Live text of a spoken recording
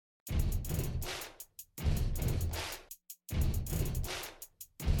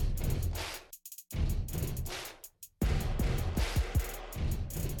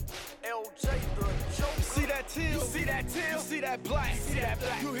teal, you see that teal, you see that black,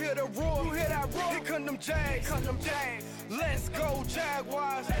 you hear the roar, you hear that roar. Here come them Jags, Let's go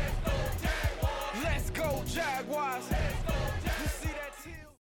Jaguars. Let's go Jaguars. You see that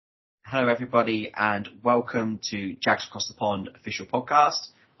teal. Hello everybody and welcome to Jags Across the Pond official podcast.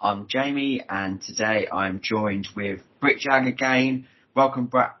 I'm Jamie and today I'm joined with Britjag again. Welcome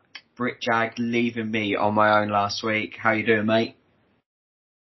back, Britjag, leaving me on my own last week. How you doing, mate?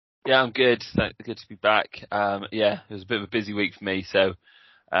 Yeah, I'm good. Good to be back. It was a bit of a busy week for me, so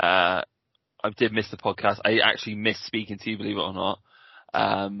I did miss the podcast. I actually missed speaking to you, believe it or not.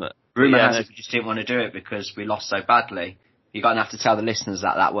 Rumour has it we just didn't want to do it because we lost so badly. You're going to have to tell the listeners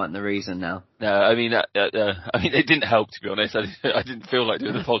that weren't the reason now. No, I mean, it didn't help, to be honest. I didn't feel like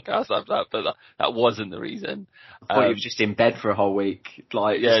doing the podcast after that, but that wasn't the reason. I thought you were just in bed for a whole week,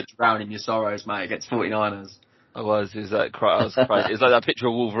 just drowning your sorrows, mate, against 49ers. I was crying. It was like that picture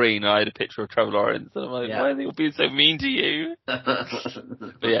of Wolverine, and I had a picture of Trevor Lawrence, and I'm like, why are they all being so mean to you? But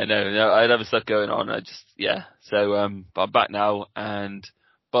yeah, no, I had other stuff going on. So but I'm back now and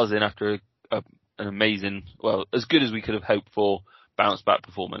buzzing after an amazing, as good as we could have hoped for, bounce back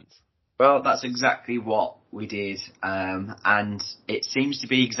performance. Well, that's exactly what we did, and it seems to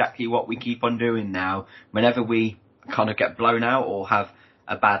be exactly what we keep on doing now. Whenever we kind of get blown out or have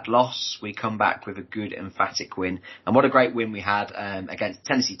a bad loss, we come back with a good emphatic win. And what a great win we had against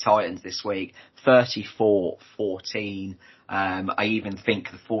Tennessee Titans this week, 34-14. I even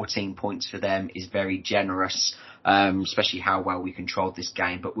think the 14 points for them is very generous, especially how well we controlled this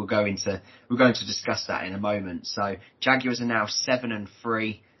game. But we're going to discuss that in a moment. So Jaguars are now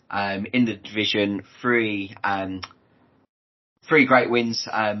 7-3 in the division. Three great wins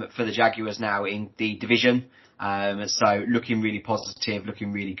for the Jaguars now in the division. So looking really positive,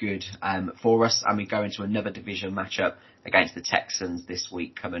 looking really good for us. And we go into another division matchup against the Texans this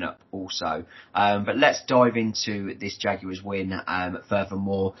week coming up also. But let's dive into this Jaguars win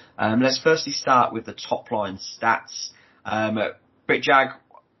furthermore. Let's firstly start with the top line stats. Britjag,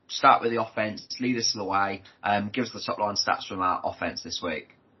 start with the offense, lead us the way. Give us the top line stats from our offense this week.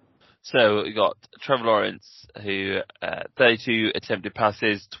 So we got Trevor Lawrence, who 32 attempted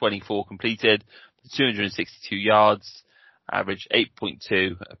passes, 24 completed, 262 yards, average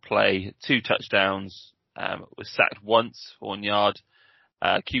 8.2 a play, 2 touchdowns, was sacked once for 1 yard,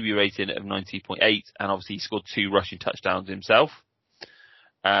 QB rating of 90.8, and obviously he scored 2 rushing touchdowns himself,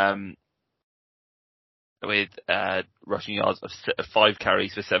 with rushing yards of 5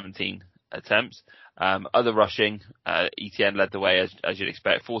 carries for 17 attempts. Other rushing, ETN led the way as you'd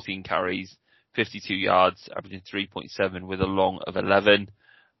expect, 14 carries, 52 yards, averaging 3.7 with a long of 11.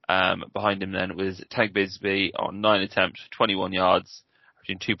 Behind him then was Tank Bigsby on 9 attempts, 21 yards,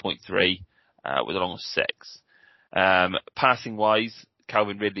 averaging 2.3 with a long of 6. Passing wise,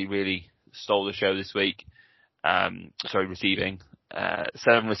 Calvin Ridley really stole the show this week. Receiving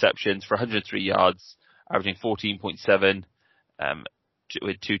 7 receptions for 103 yards, averaging 14.7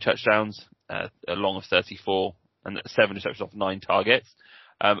 with 2 touchdowns, a long of 34, and 7 receptions off 9 targets.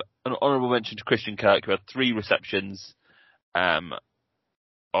 An honourable mention to Christian Kirk, who had 3 receptions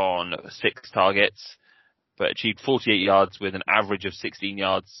on 6 targets, but achieved 48 yards with an average of 16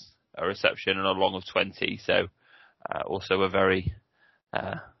 yards a reception and a long of 20. So also a very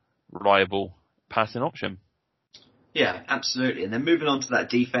reliable passing option. Yeah, absolutely. And then moving on to that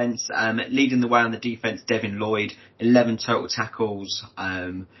defence, leading the way on the defence, Devin Lloyd, 11 total tackles,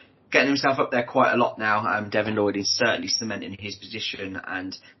 getting himself up there quite a lot now. Devin Lloyd is certainly cementing his position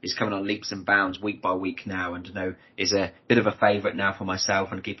and is coming on leaps and bounds week by week now, and I know is a bit of a favourite now for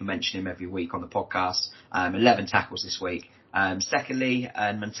myself, and I keep mentioning him every week on the podcast. 11 tackles this week. Secondly,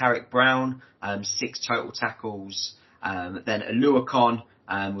 Montaric Brown, 6 total tackles. Then Aluakon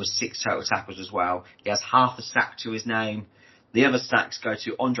was 6 total tackles as well. He has half a sack to his name. The other sacks go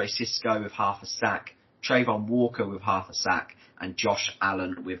to Andre Cisco with half a sack, Trayvon Walker with half a sack, and Josh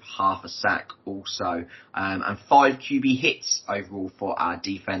Allen with half a sack also. And 5 QB hits overall for our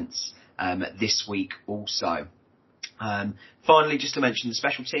defence this week also. Finally, just to mention the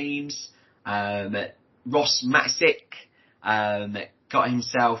special teams, Ross Matsick got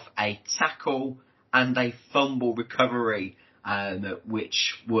himself a tackle and a fumble recovery,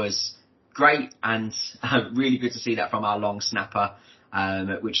 which was great and really good to see that from our long snapper.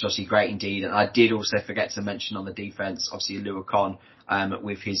 Which is obviously great indeed. And I did also forget to mention on the defence, obviously Aluakon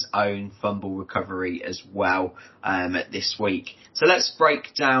with his own fumble recovery as well this week. So let's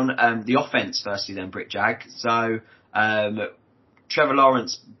break down the offence firstly then, Britjag. So Trevor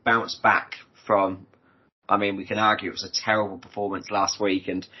Lawrence bounced back from, we can argue it was a terrible performance last week,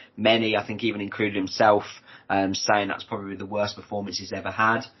 and many, I think even included himself, saying that's probably the worst performance he's ever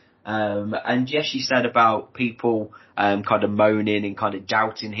had. And yes, she said about people kind of moaning and kind of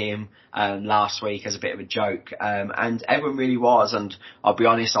doubting him last week as a bit of a joke. And everyone really was. And I'll be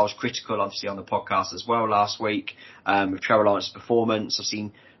honest, I was critical, obviously, on the podcast as well last week with Trevor Lawrence's performance. I've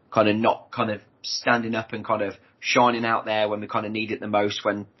seen kind of not kind of standing up and kind of shining out there when we kind of need it the most,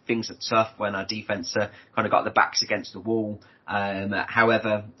 when things are tough, when our defence kind of got the backs against the wall.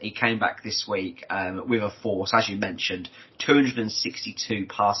 However, he came back this week with a force, as you mentioned, 262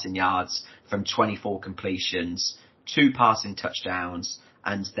 passing yards from 24 completions, 2 passing touchdowns,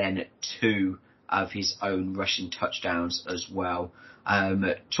 and then 2 of his own rushing touchdowns as well.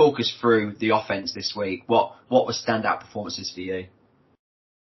 Talk us through the offense this week. What were standout performances for you?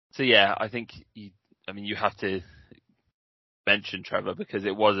 So yeah, I think you have to mention Trevor because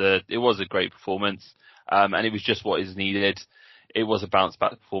it was a great performance, and it was just what is needed. It was a bounce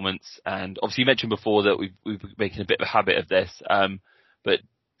back performance, and obviously you mentioned before that we've been making a bit of a habit of this. But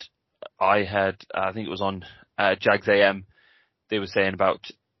I think it was on Jags AM, they were saying about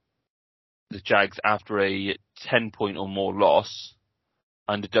the Jags after a 10-point or more loss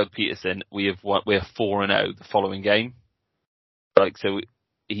under Doug Peterson, we're 4-0 the following game. So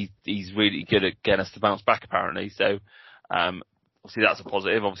he's really good at getting us to bounce back apparently. So obviously that's a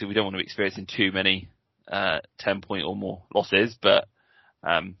positive. Obviously we don't want to be experiencing too many 10-point or more losses, but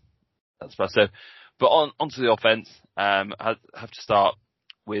that's about so. But onto the offense, I have to start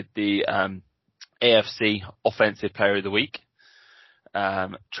with the AFC Offensive Player of the Week,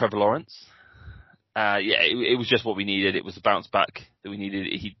 Trevor Lawrence. It was just what we needed. It was the bounce back that we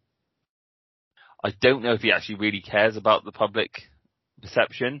needed. I don't know if he actually really cares about the public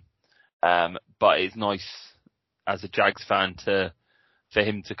perception, but it's nice as a Jags fan for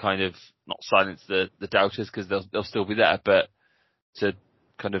him to kind of not silence the doubters, because they'll still be there, but to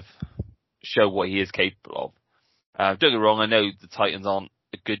kind of show what he is capable of. Don't get me wrong, I know the Titans aren't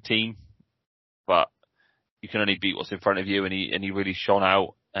a good team, but you can only beat what's in front of you, and he really shone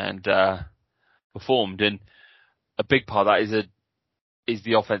out and performed. And a big part of that is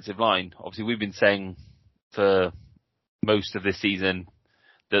the offensive line. Obviously, we've been saying for most of this season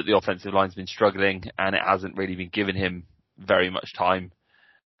that the offensive line's been struggling, and it hasn't really been giving him very much time.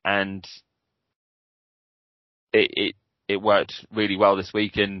 And it worked really well this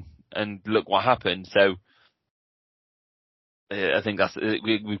week, and look what happened. So I think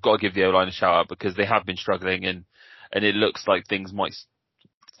we've got to give the O-line a shout out, because they have been struggling, and it looks like things might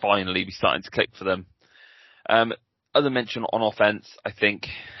finally be starting to click for them. Other mention on offense, I think,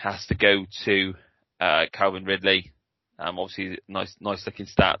 has to go to Calvin Ridley. Obviously, nice looking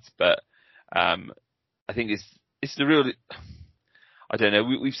stats, but I think it's the real. I don't know.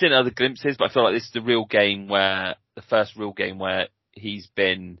 We've seen other glimpses, but I feel like this is the first real game where he's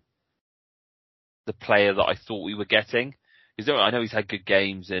been the player that I thought we were getting. Because I know he's had good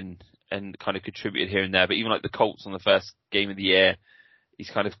games and kind of contributed here and there, but even like the Colts on the first game of the year, he's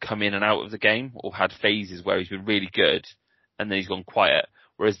kind of come in and out of the game, or had phases where he's been really good and then he's gone quiet.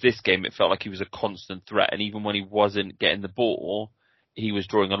 Whereas this game, it felt like he was a constant threat, and even when he wasn't getting the ball, he was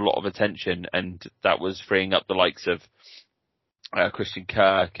drawing a lot of attention, and that was freeing up the likes of Christian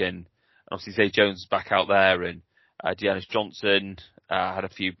Kirk, and obviously Zay Jones was back out there, and Dearness Johnson had a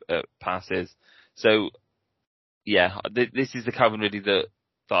few passes. So yeah, this is the Calvin Ridley that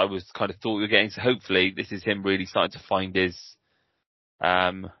I was kind of thought we were getting. So hopefully this is him really starting to find his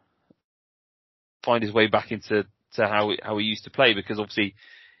way back into how he used to play, because obviously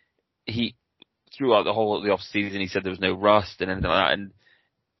he throughout the whole of the off season he said there was no rust and anything like that, and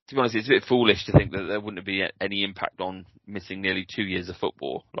to be honest, it's a bit foolish to think that there wouldn't be any impact on missing nearly 2 years of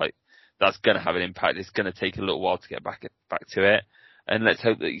football. Like, that's going to have an impact. It's going to take a little while to get back to it, and let's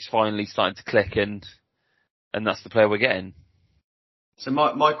hope that he's finally starting to click, and that's the player we're getting. So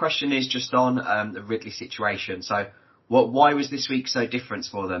my question is just on the Ridley situation. So why was this week so different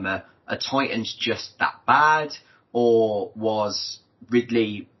for them? Are Titans just that bad, or was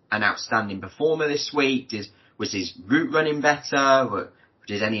Ridley an outstanding performer this week? Was his route running better?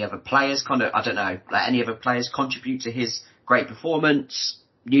 Did any other players any other players contribute to his great performance?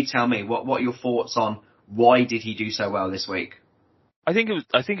 You tell me, what are your thoughts on why did he do so well this week? I think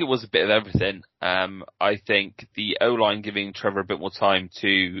it was a bit of everything. I think the O-line giving Trevor a bit more time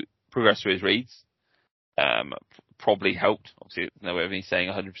to progress through his reads probably helped. Obviously, no way of me saying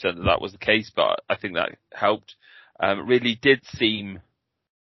 100% that was the case, but I think that helped. Really did seem,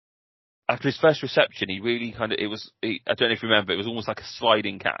 after his first reception, he really kind of, I don't know if you remember, it was almost like a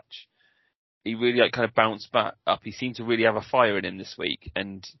sliding catch. He really kind of bounced back up. He seemed to really have a fire in him this week,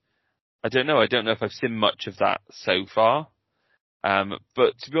 and I don't know if I've seen much of that so far.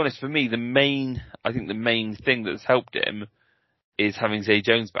 But to be honest, for me, the main thing that's helped him is having Zay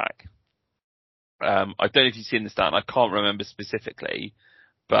Jones back. I don't know if you've seen the stat, and I can't remember specifically,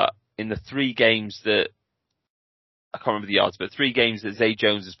 but in the 3 games that, I can't remember the yards, but 3 games that Zay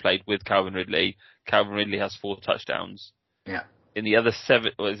Jones has played with Calvin Ridley has 4 touchdowns. Yeah. In the other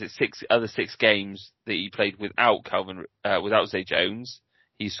 6 games that he played without without Zay Jones,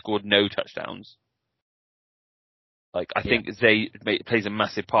 he scored no touchdowns. I think Zay plays a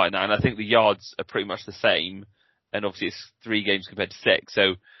massive part in that, and I think the yards are pretty much the same, and obviously it's 3 games compared to 6,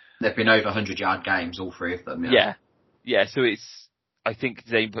 so they've been over 100-yard games, all 3 of them. Yeah. So I think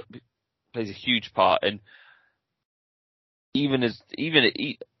Zay plays a huge part, and even if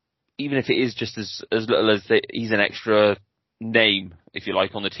it is just as little as he's an extra name, if you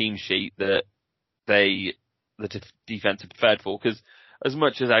like, on the team sheet that the defense are prepared for, because as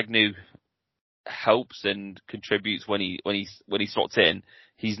much as Agnew helps and contributes when he slots in,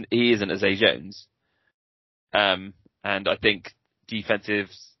 he isn't as Zay Jones. And I think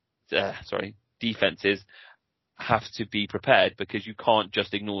defenses have to be prepared, because you can't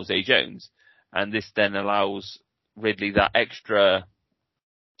just ignore Zay Jones, and this then allows Ridley that extra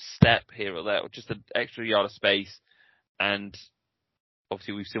step here or there, or just an extra yard of space, and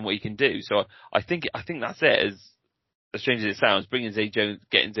obviously we've seen what he can do. So I think that's it. As strange as it sounds, getting Zay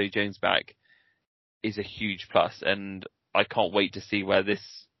Jones back is a huge plus, and I can't wait to see where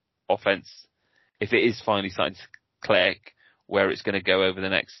this offense, if it is finally starting to click, where it's going to go over the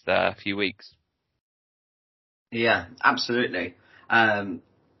next few weeks. Yeah, absolutely.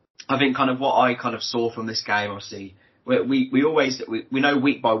 I think kind of what I kind of saw from this game, obviously, we know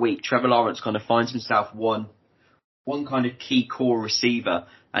week by week Trevor Lawrence kind of finds himself one kind of key core receiver,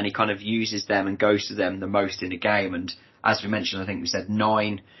 and he kind of uses them and goes to them the most in a game. And as we mentioned, I think we said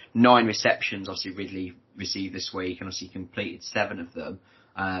nine receptions obviously Ridley received this week, and obviously completed 7 of them.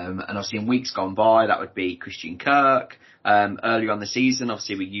 And obviously in weeks gone by, that would be Christian Kirk. Earlier on the season,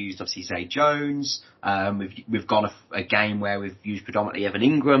 obviously we used Zay Jones. We've gone a game where we've used predominantly Evan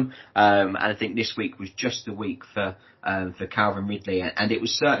Ingram. And I think this week was just the week for Calvin Ridley. And it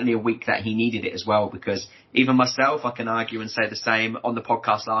was certainly a week that he needed it as well, because even myself, I can argue and say the same on the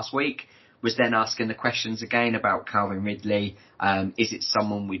podcast last week, was then asking the questions again about Calvin Ridley. Is it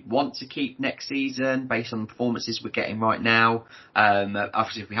someone we'd want to keep next season based on the performances we're getting right now?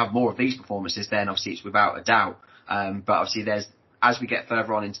 Obviously, if we have more of these performances, then obviously it's without a doubt. But obviously, as we get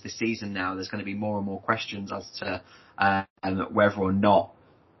further on into the season now, there's going to be more and more questions as to whether or not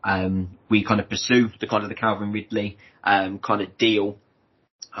we kind of pursue the Calvin Ridley kind of deal,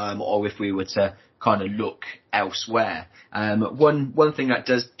 or if we were to kind of look elsewhere. One thing that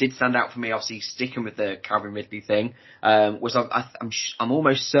did stand out for me, obviously sticking with the Calvin Ridley thing, was I'm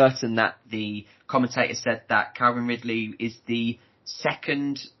almost certain that the commentator said that Calvin Ridley is the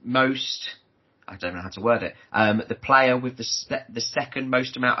second most, I don't know how to word it, the player with the second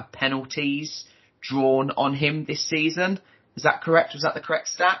most amount of penalties drawn on him this season. Is that correct? Was that the correct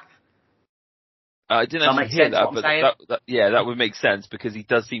stat? I didn't actually hear that, but that would make sense, because he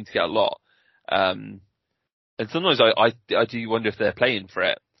does seem to get a lot. And sometimes I do wonder if they're playing for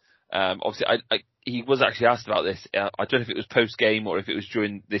it. Obviously, he was actually asked about this. I don't know if it was post game or if it was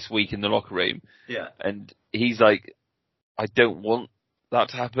during this week in the locker room. Yeah. And he's like, I don't want that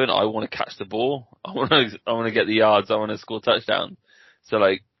to happen. I want to catch the ball. I want to get the yards. I want to score a touchdown. So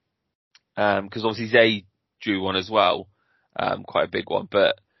because obviously Zay drew one as well, quite a big one.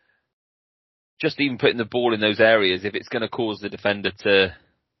 But just even putting the ball in those areas, if it's going to cause the defender to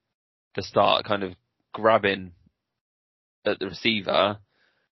start kind of grabbing at the receiver,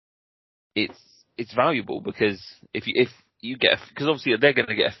 it's valuable, because if you get, because obviously they're going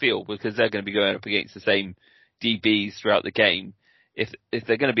to get a feel, because they're going to be going up against the same DBs throughout the game. If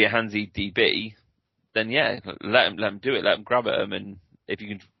they're going to be a handsy DB, then let them do it, let them grab at them, and if you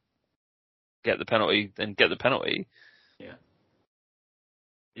can get the penalty, then get the penalty.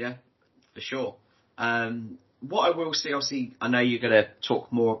 Yeah, for sure. What I will say, obviously, I know you're going to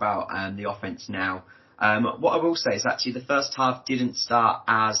talk more about the offense now. What I will say is actually the first half didn't start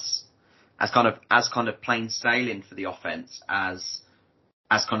as kind of plain sailing for the offense as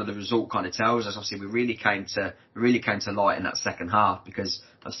kind of the result kind of tells us. Obviously, we really came to light in that second half, because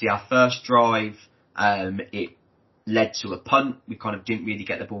obviously our first drive it led to a punt. We kind of didn't really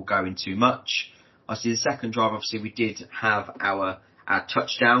get the ball going too much. Obviously, the second drive, obviously, we did have our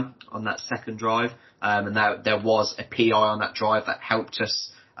touchdown on that second drive, and there was a PI on that drive that helped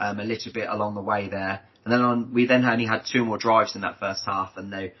us a little bit along the way there. And then we only had 2 more drives in that first half,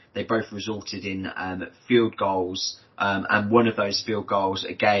 and they both resulted in field goals. And one of those field goals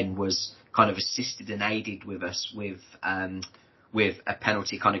again was kind of assisted and aided with us with with a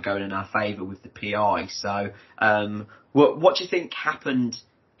penalty kind of going in our favour with the PI. So, what do you think happened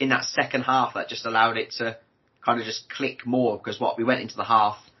in that second half that just allowed it to kind of just click more? Because we went into the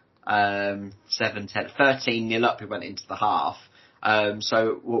half 13-0 up. We went into the half.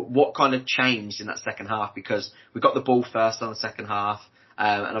 So what kind of changed in that second half? Because we got the ball first on the second half,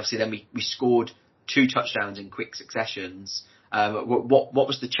 and obviously then we scored 2 touchdowns in quick successions. What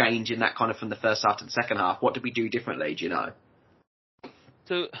was the change in that kind of from the first half to the second half? What did we do differently? Do you know?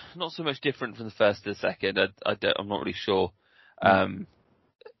 So not so much different from the first to the second. I'm not really sure.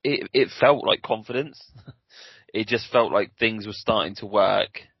 It felt like confidence. It just felt like things were starting to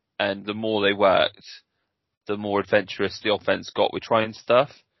work, and the more they worked, the more adventurous the offense got with trying stuff,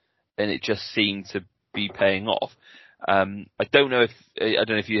 and it just seemed to be paying off. I don't know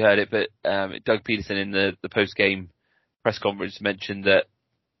if you heard it, but Doug Peterson in the post game press conference mentioned that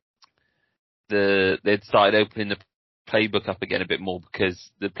they'd started opening the playbook up again a bit more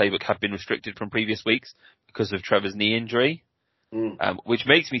because the playbook had been restricted from previous weeks because of Trevor's knee injury, which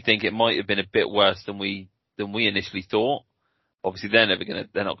makes me think it might have been a bit worse than we initially thought. Obviously,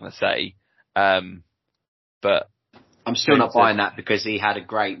 they're not gonna say. But I'm still not buying that because he had a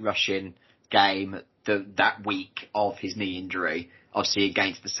great rushing game that week of his knee injury, obviously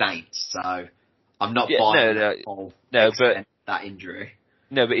against the Saints. So I'm not buying that injury.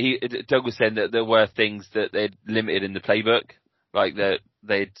 No, but Doug was saying that there were things that they'd limited in the playbook, like that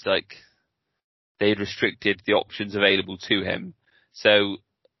they'd restricted the options available to him. So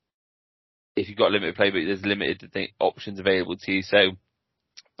if you've got a limited playbook, there's limited options available to you. So,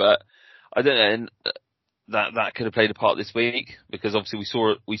 but I don't know. And that could have played a part this week because obviously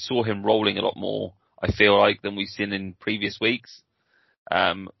we saw him rolling a lot more, I feel like, than we've seen in previous weeks.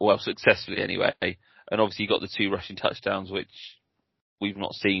 Well, successfully anyway. And obviously you got the 2 rushing touchdowns, which we've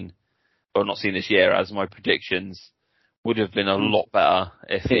not seen this year, as my predictions would have been a lot better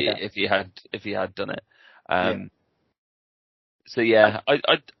if he had done it. So yeah,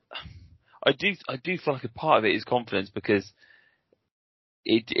 I do feel like a part of it is confidence because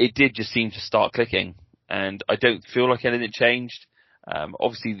it did just seem to start clicking. And I don't feel like anything changed.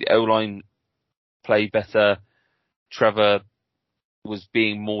 Obviously, the O-line played better. Trevor was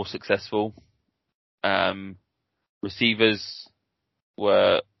being more successful. Receivers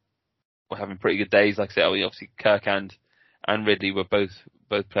were having pretty good days. Like I said, obviously Kirk and Ridley were both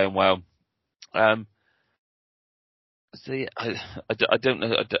playing well. So yeah, I don't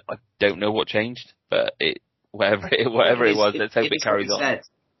know. I don't know what changed, but whatever it was, let's hope it carries on.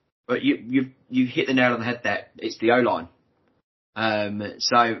 But you hit the nail on the head there. It's the O-line.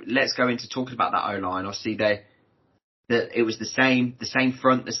 So let's go into talking about that O-line. Obviously, it was the same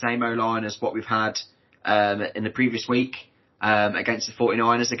front, the same O-line as what we've had in the previous week against the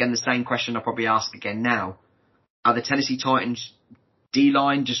 49ers. Again, the same question I'll probably ask again now. Are the Tennessee Titans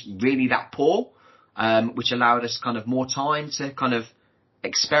D-line just really that poor, which allowed us kind of more time to kind of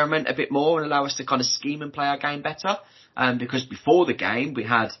experiment a bit more and allow us to kind of scheme and play our game better? Because before the game, we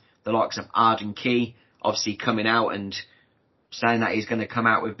had the likes of Arden Key obviously coming out and saying that he's going to come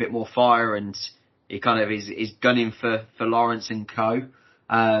out with a bit more fire, and he kind of is gunning for Lawrence and co.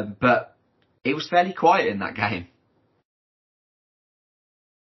 But it was fairly quiet in that game.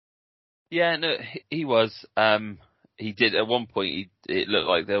 Yeah, no, he was. He did at one point. It looked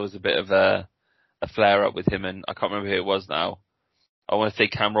like there was a bit of a flare up with him, and I can't remember who it was now. I want to say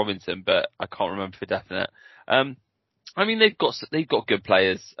Cam Robinson, but I can't remember for definite. I mean, they've got good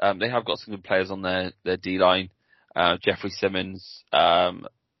players. They have got some good players on their D-line. Jeffrey Simmons,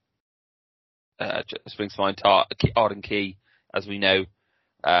 springs to mind. Arden Key, as we know,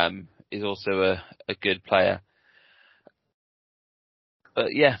 is also a good player.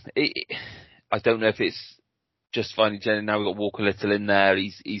 But yeah, I don't know if it's just finding Jenny. Now we've got Walker Little in there.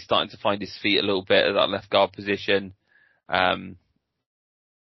 He's starting to find his feet a little bit at that left guard position. Obviously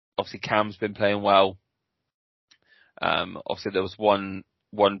Cam's been playing well. Obviously there was one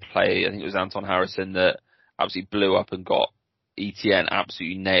play, I think it was Anton Harrison, that absolutely blew up and got ETN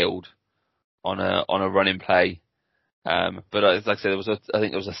absolutely nailed on a running play. But like I said, I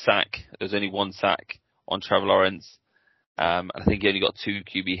think there was a sack. There was only one sack on Trevor Lawrence. I think he only got 2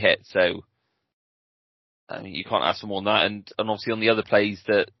 QB hits, so I mean, you can't ask for more than that. And obviously on the other plays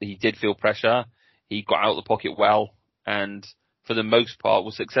that he did feel pressure, he got out of the pocket well, and for the most part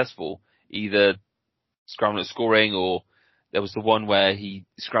was successful, either scrambling at scoring, or there was the one where he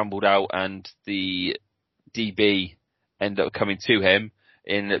scrambled out and the DB ended up coming to him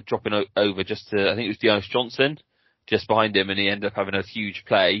in dropping over just to, I think it was Dearness Johnson just behind him, and he ended up having a huge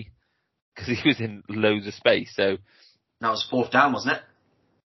play because he was in loads of space. So that was 4th down, wasn't it?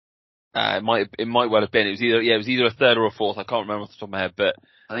 It might well have been. It was either a third or a fourth. I can't remember off the top of my head, but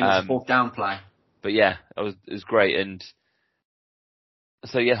I think it was a fourth down play. But yeah, it was great, and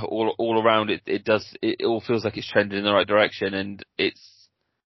so yeah, all around it all feels like it's trending in the right direction, and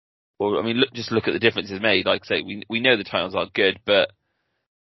just look at the differences made. Like I say, we know the Titans are good, but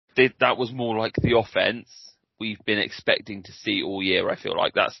that was more like the offense we've been expecting to see all year. I feel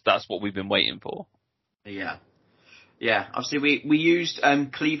like that's what we've been waiting for. Yeah. Yeah, obviously we used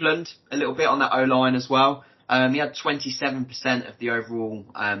Cleveland a little bit on that O-line as well. He had 27% of the overall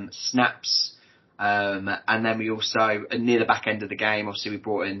snaps. And then we also, near the back end of the game, obviously we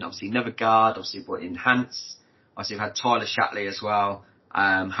brought in another guard, obviously we brought in Hance. Obviously we had Tyler Shatley as well,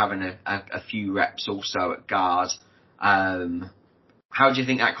 having a few reps also at guard. How do you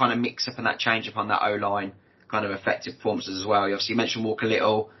think that kind of mix up and that change up on that O-line kind of affected performances as well? You obviously mentioned Walker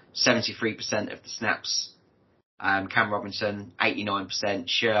Little, 73% of the snaps. Cam Robinson, 89%,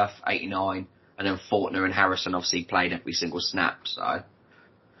 Scherf, 89%, and then Fortner and Harrison obviously played every single snap. So,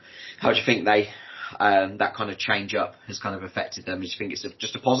 how do you think that kind of change up has kind of affected them? Do you think it's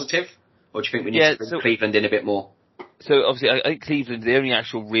just a positive, or do you think we need to bring Cleveland in a bit more? So obviously, I think Cleveland, the only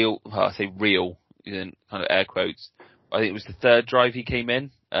actual real, I say real, in kind of air quotes, I think it was the third drive he came in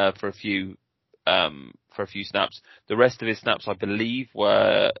for a few snaps. The rest of his snaps, I believe,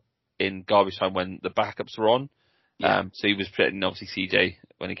 were in garbage time when the backups were on. Yeah. So he was putting obviously CJ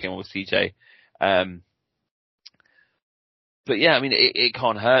when he came on with CJ. But yeah, I mean, it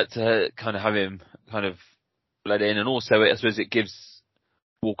can't hurt to kind of have him kind of let in, and also I suppose it gives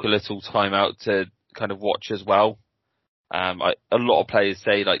Walker Little time out to kind of watch as well. A lot of players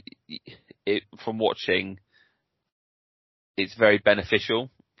say from watching, it's very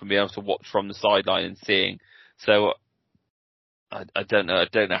beneficial from being able to watch from the sideline and seeing. So I don't know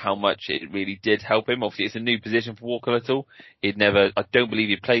how much it really did help him. Obviously, it's a new position for Walker Little. I don't believe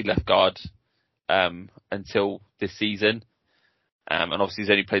he played left guard until this season, and obviously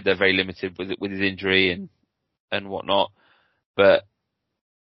he's only played there very limited with his injury and whatnot. But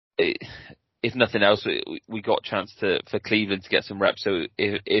if nothing else, we got a chance for Cleveland to get some reps. So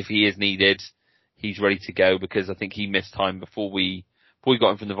if he is needed, he's ready to go, because I think he missed time before we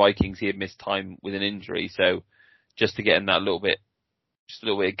got him from the Vikings. He had missed time with an injury, so just to get him that little bit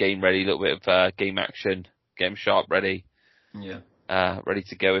of game ready, a little bit of game action, get him sharp ready, ready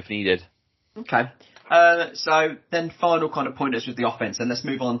to go if needed. Okay. So then final kind of pointers with the offense, and let's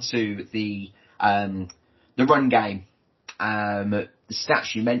move on to the run game. The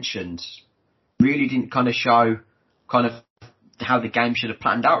stats you mentioned really didn't kind of show kind of how the game should have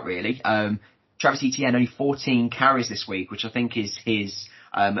planned out, really. Travis Etienne only 14 carries this week, which I think is his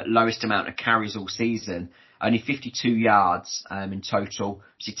lowest amount of carries all season. Only 52 yards in total.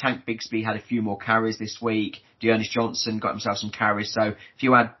 See, Tank Bigsby had a few more carries this week. Dearness Johnson got himself some carries. So if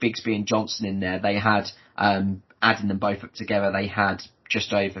you add Bigsby and Johnson in there, they had, adding them both up together, they had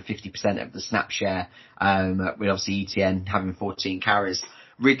just over 50% of the snap share, with obviously Etienne having 14 carries.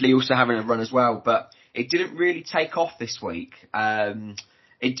 Ridley also having a run as well, but it didn't really take off this week.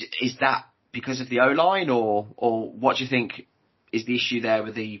 Is that because of the O-line, or what do you think is the issue there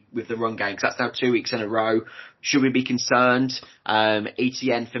with the run game? Because that's now 2 weeks in a row. Should we be concerned?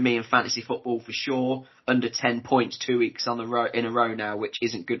 Etienne for me in fantasy football for sure, under 10 points 2 weeks in a row now, which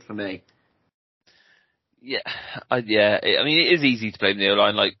isn't good for me. Yeah, I mean, it is easy to blame the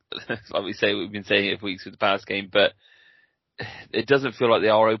O-line, like we say, we've been saying it for weeks with the pass game, but it doesn't feel like they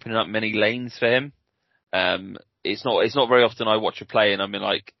are opening up many lanes for him. It's not very often I watch a play and I'm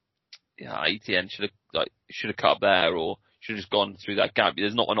like, yeah, Etienne should have cut up there, or should have just gone through that gap.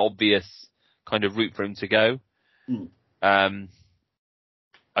 There's not an obvious kind of route for him to go. I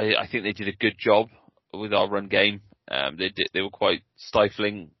think they did a good job with our run game. They were quite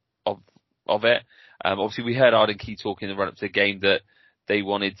stifling of it. Obviously we heard Arden Key talk in the run up to the game that they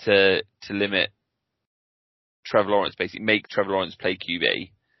wanted to limit Trevor Lawrence, basically make Trevor Lawrence play QB.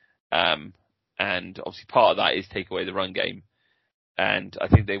 And obviously part of that is take away the run game. And I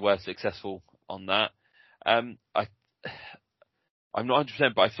think they were successful on that. I'm not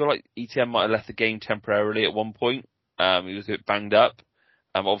 100%, but I feel like ETN might have left the game temporarily at one point. He was a bit banged up.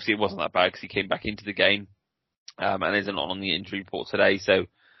 Obviously it wasn't that bad because he came back into the game. And isn't on the injury report today, so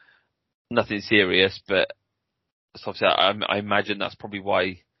nothing serious, but so obviously I imagine that's probably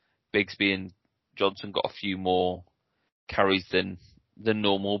why Bigsby and Johnson got a few more carries than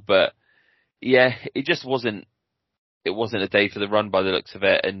normal. But yeah, it just wasn't a day for the run by the looks of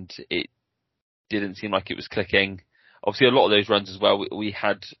it, and it didn't seem like it was clicking. Obviously a lot of those runs as well we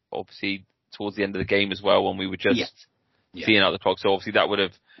had obviously towards the end of the game as well, when we were just seeing out the clock, so obviously that would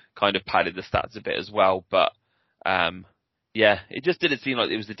have kind of padded the stats a bit as well. But Yeah, it just didn't seem like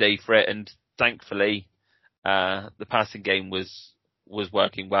it was the day for it, and thankfully, the passing game was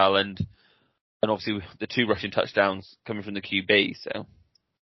working well, and obviously the 2 rushing touchdowns coming from the QB. So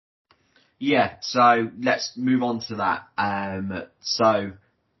Yeah, so let's move on to that. So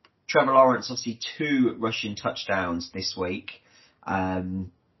Trevor Lawrence, obviously 2 rushing touchdowns this week,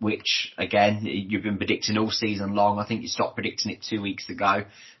 which again you've been predicting all season long. I think you stopped predicting it 2 weeks ago,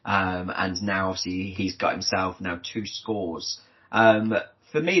 and now obviously he's got himself now 2 scores.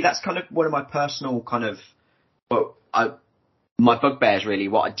 For me, that's kind of one of my personal kind of, my bugbears really.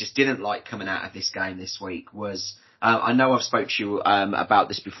 What I just didn't like coming out of this game this week was, I know I've spoke to you about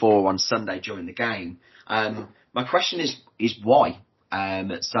this before on Sunday during the game. My question is why?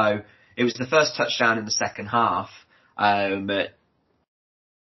 So it was the first touchdown in the second half. Trevor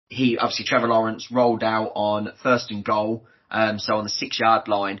Lawrence rolled out on 1st and goal. So on the 6-yard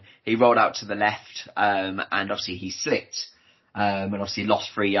line, he rolled out to the left, and obviously he slipped. And obviously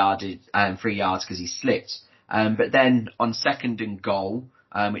lost 3 yards because he slipped. But then on 2nd and goal,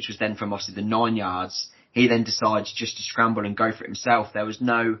 which was then from obviously the 9 yards, he then decides just to scramble and go for it himself. There was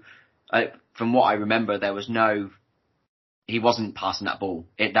no, from what I remember, he wasn't passing that ball.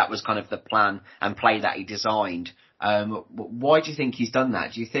 That was kind of the plan and play that he designed. Why do you think he's done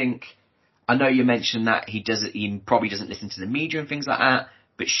that? Do you think, I know you mentioned that he probably doesn't listen to the media and things like that,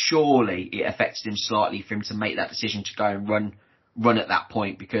 but surely it affected him slightly for him to make that decision to go and run at that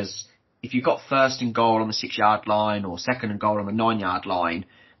point, because if you've got 1st and goal on the 6-yard line or 2nd and goal on the 9-yard line,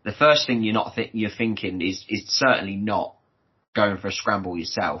 the first thing you're thinking is certainly not going for a scramble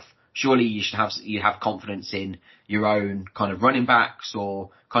yourself. Surely you have confidence in your own kind of running backs or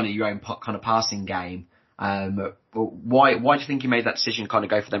kind of your own kind of passing game. Why do you think he made that decision to kind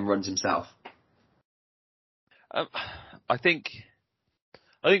of go for them runs himself? I think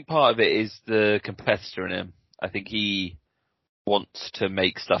part of it is the competitor in him. I think he wants to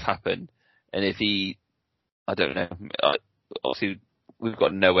make stuff happen, and if I don't know, obviously we've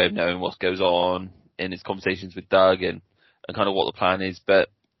got no way of knowing what goes on in his conversations with Doug and kind of what the plan is, but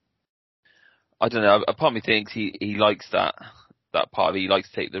I don't know, a part of me thinks he likes that part of it. He likes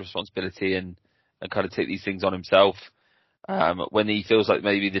to take the responsibility and kind of take these things on himself, when he feels like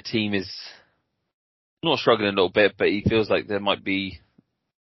maybe the team is not struggling a little bit, but he feels like there might be,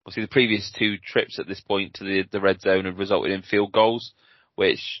 obviously the previous 2 trips at this point to the red zone have resulted in field goals,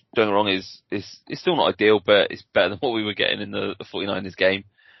 which, don't get me wrong, is still not ideal, but it's better than what we were getting in the 49ers game.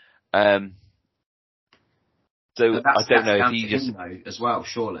 So I don't know if he just, though, as well,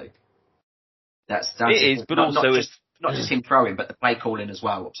 surely. That's it is, but also not just him throwing, but the play calling as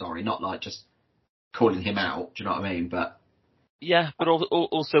well. Sorry, not like just calling him out. Do you know what I mean? But yeah, but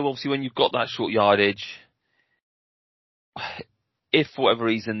also obviously when you've got that short yardage, if for whatever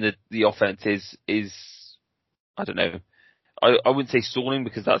reason the offense is I don't know, I wouldn't say stalling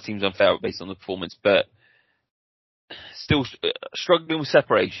because that seems unfair based on the performance, but still struggling with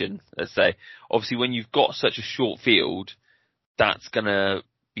separation, let's say. Obviously when you've got such a short field, that's gonna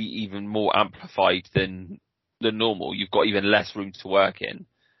be even more amplified than normal. You've got even less room to work in.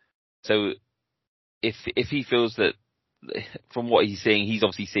 So if he feels that, from what he's seeing, he's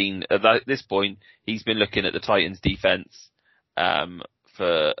obviously seen at this point, he's been looking at the Titans defense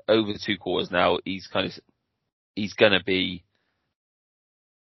for over 2 quarters now. He's going to be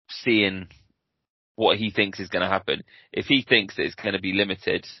seeing what he thinks is going to happen. If he thinks that it's going to be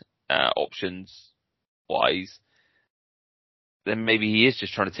limited options wise, then maybe he is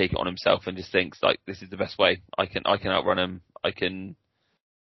just trying to take it on himself and just thinks like, this is the best way. I can outrun him. I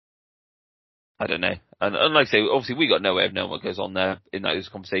don't know. And like I say, obviously we got no way of knowing what goes on there in those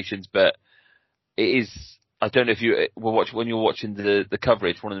conversations, but it is, I don't know if you were when you were watching the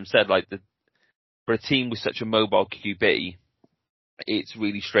coverage, one of them said like for a team with such a mobile QB, it's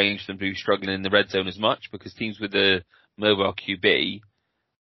really strange for them to be struggling in the red zone as much, because teams with a mobile QB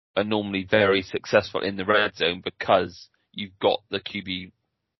are normally very successful in the red zone because you've got the QB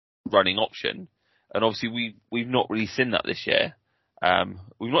running option. And obviously we've not really seen that this year.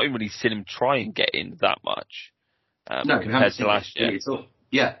 We've not even really seen him try and get in that much compared to last year.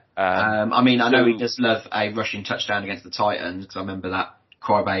 Yeah. I mean, I know he does love a rushing touchdown against the Titans, because I remember that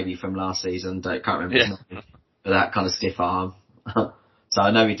crybaby from last season. I can't remember his name, but that kind of stiff arm. So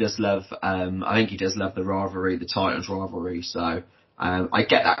I know he does love, I think he does love the rivalry, the Titans rivalry. So I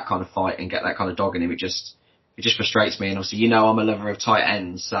get that kind of fight and get that kind of dog in him. It just frustrates me. And obviously, I'm a lover of tight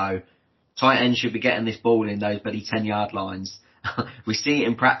ends, so tight ends should be getting this ball in those bloody 10-yard lines. We see it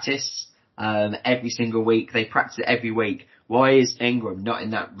in practice every single week. They practice it every week. Why is Ingram not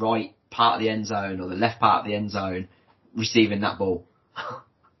in that right part of the end zone or the left part of the end zone receiving that ball?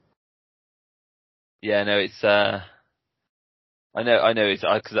 Yeah, no, I know it's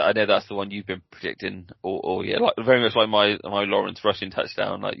because I know that's the one you've been predicting all year, like very much like my Lawrence rushing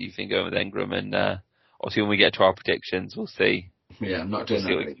touchdown. Like you've been going with Ingram, and obviously when we get to our predictions, we'll see. Yeah, I'm not doing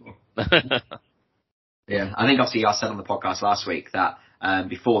that anymore. Yeah, I think obviously I said on the podcast last week that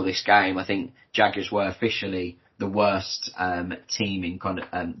before this game, I think Jaguars were officially the worst team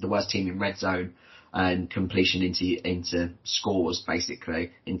in red zone and completion into scores,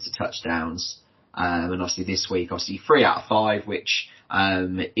 basically into touchdowns. And obviously this week, obviously 3 out of 5, which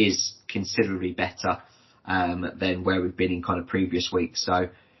is considerably better than where we've been in kind of previous weeks.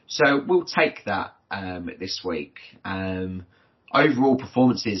 So we'll take that this week. Overall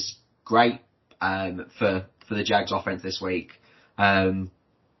performance is great for the Jags offense this week. I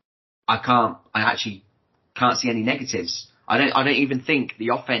actually can't see any negatives. I don't even think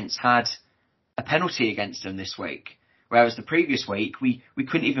the offense had a penalty against them this week. Whereas the previous week, we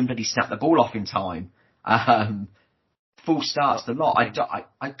couldn't even bloody snap the ball off in time. Full starts, the lot.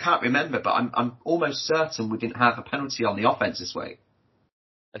 I can't remember, but I'm almost certain we didn't have a penalty on the offense this week.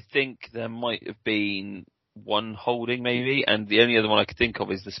 I think there might have been one holding maybe, and the only other one I could think of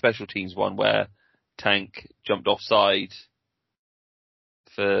is the special teams one where Tank jumped offside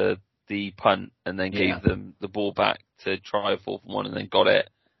for the punt and then gave them the ball back to try a 4th and 1 and then got it,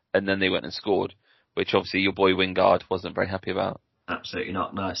 and then they went and scored, which obviously your boy Wingard wasn't very happy about. Absolutely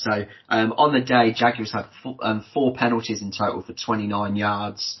not, no. So on the day, Jaguars had 4 penalties in total for 29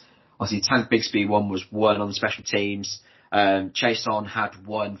 yards. Obviously, Tank Bigsby was one on the special teams. Chason had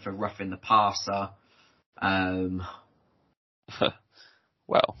 1 for roughing the passer.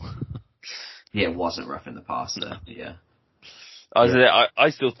 Well, yeah, it wasn't roughing the passer. No. Yeah. I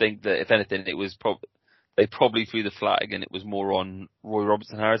still think that if anything, it was they probably threw the flag, and it was more on Roy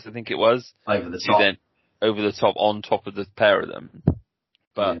Robertson Harris. I think it was over the top. Then over the top, on top of the pair of them.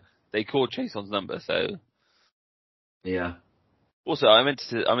 But they called Chason's number, so yeah. Also, I meant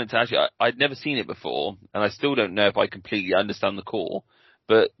to actually, I'd never seen it before, and I still don't know if I completely understand the call.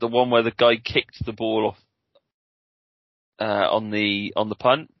 But the one where the guy kicked the ball off on the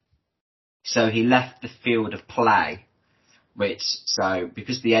punt. So he left the field of play,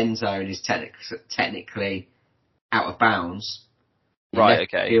 because the end zone is technically out of bounds. He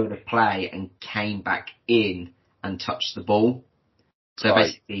left the field of play and came back in and touched the ball. So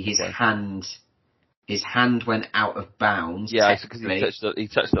basically, his hand went out of bounds. Yeah, because he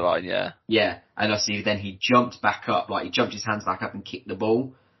touched the line. Yeah. Yeah, and obviously then he jumped back up, like he jumped his hands back up and kicked the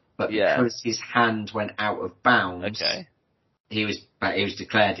ball. But because his hand went out of bounds, he was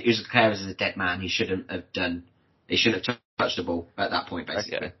declared as a dead man. He shouldn't have touched the ball at that point,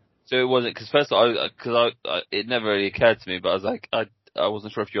 basically. Okay. So it wasn't, because first it never really occurred to me, but I was like, I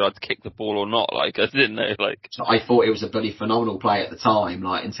wasn't sure if you were allowed to kick the ball or not. Like, I didn't know. Like, so I thought it was a bloody phenomenal play at the time.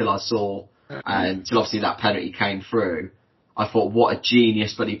 Like, until I saw, until obviously that penalty came through, I thought what a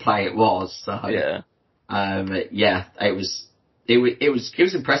genius bloody play it was. So it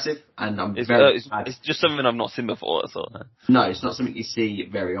was impressive, and I'm very glad. It's just something I've not seen before. That's all. No, it's not something you see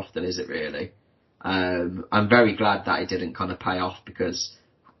very often, is it? Really. I'm very glad that it didn't kind of pay off, because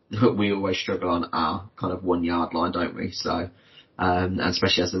we always struggle on our kind of 1 yard line, don't we? So, and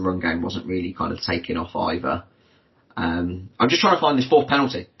especially as the run game wasn't really kind of taking off either. I'm just trying to find this 4th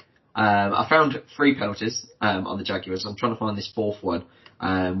penalty. I found 3 penalties on the Jaguars. I'm trying to find this 4th one,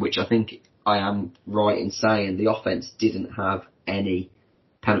 which I think I am right in saying the offense didn't have any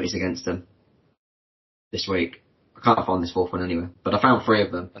penalties against them this week. I can't find this 4th one anyway, but I found 3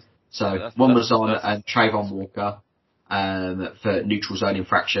 of them. So one was on Trayvon Walker for neutral zone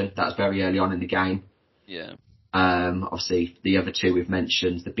infraction. That was very early on in the game. Yeah. Obviously, the other 2 we've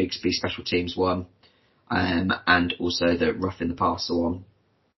mentioned, the Bigsby special teams one, and also the roughing the passer one.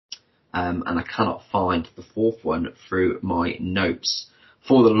 And I cannot find the 4th one through my notes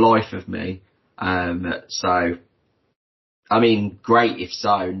for the life of me. So, I mean, great if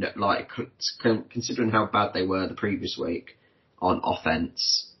so. Like, considering how bad they were the previous week on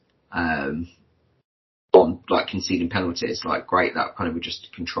offense, on like conceding penalties, like great that kind of we just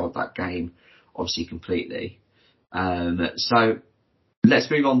controlled that game, obviously completely. So let's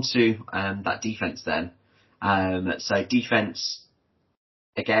move on to that defense then. So defense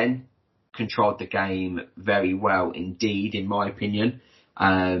again controlled the game very well indeed, in my opinion.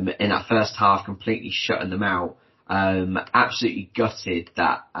 In that first half, completely shutting them out. Absolutely gutted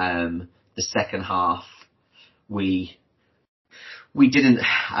that the second half we didn't,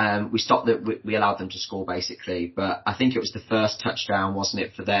 we stopped that, we allowed them to score basically, but I think it was the first touchdown, wasn't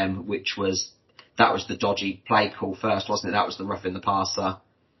it, for them, that was the dodgy play call first, wasn't it? That was the roughing the passer.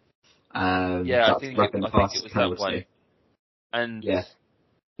 I think it was that way. And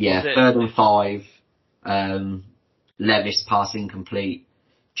yeah, 3rd and 5, Levis pass incomplete,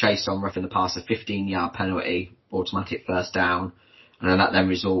 chased on roughing the passer, 15-yard penalty, automatic first down, and then that then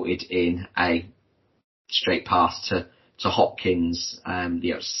resulted in a straight pass to Hopkins,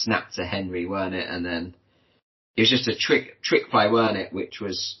 snap to Henry, weren't it? And then it was just a trick play, weren't it? Which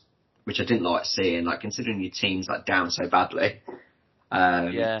I didn't like seeing, like considering your team's like down so badly.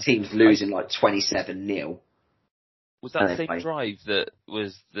 Teams losing like 27-0. Was that the same drive that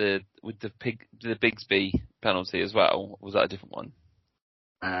was with the Bigsby penalty as well? Or was that a different one?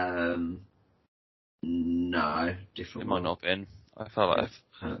 No, different. It might not have been. I felt like,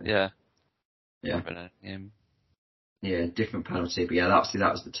 yeah, different penalty. But yeah, obviously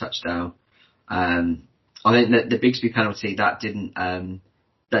that was the touchdown. I think that the Bigsby penalty that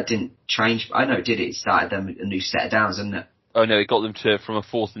didn't change. I know it did. It started them a new set of downs, didn't it? Oh no, it got them from a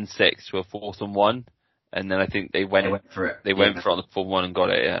 4th and 6 to a 4th and 1, and then I think they went for it. They went for it on the 4th and 1 and got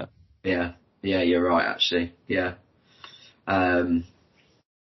it. Yeah, you're right. Actually, yeah. Other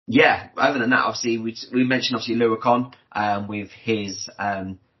than that, obviously we mentioned obviously Lewicon with his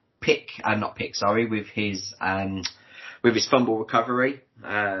with his fumble recovery,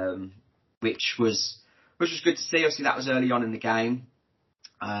 which was good to see. Obviously, that was early on in the game.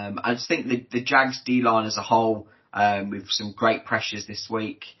 I just think the Jags D-line as a whole, with some great pressures this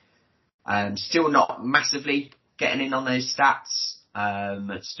week, still not massively getting in on those stats.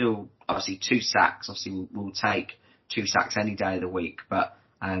 Still, obviously, 2 sacks. Obviously, we'll take 2 sacks any day of the week, but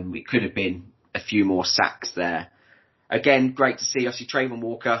it could have been a few more sacks there. Again, great to see. Obviously, Trayvon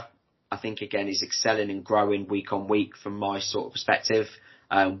Walker, I think, again, is excelling and growing week on week from my sort of perspective.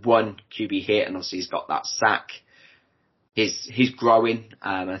 1 QB hit, and obviously he's got that sack. He's growing,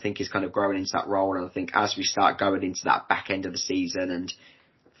 I think he's kind of growing into that role, and I think as we start going into that back end of the season and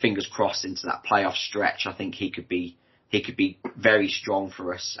fingers crossed into that playoff stretch, I think he could be very strong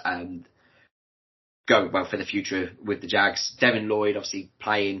for us, going well for the future with the Jags. Devin Lloyd obviously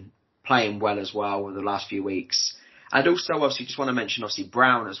playing well as well over the last few weeks. And also obviously just want to mention obviously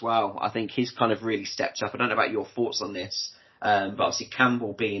Brown as well. I think he's kind of really stepped up. I don't know about your thoughts on this. But obviously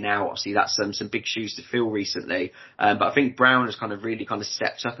Campbell being out, obviously that's some big shoes to fill recently. But I think Brown has kind of really kind of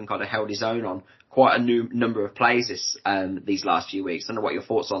stepped up and kind of held his own on quite a new number of plays these last few weeks. I don't know what your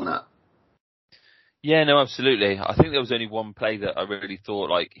thoughts on that. Yeah, no, absolutely. I think there was only one play that I really thought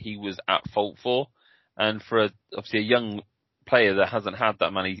like he was at fault for, and for obviously a young player that hasn't had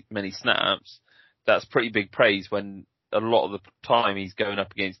that many snaps, that's pretty big praise when a lot of the time he's going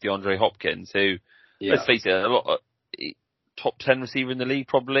up against DeAndre Hopkins, who, let's face it, top 10 receiver in the league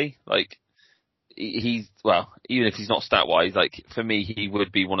probably. Like he's, well, even if he's not stat wise, like for me he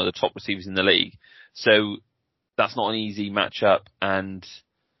would be one of the top receivers in the league. So that's not an easy matchup, and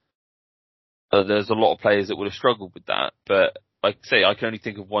there's a lot of players that would have struggled with that. But like I say, I can only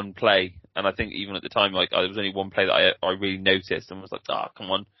think of one play, and I think even at the time, like there was only one play that I really noticed and was like,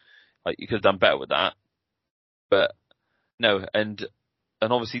 come on, like you could have done better with that. But no, and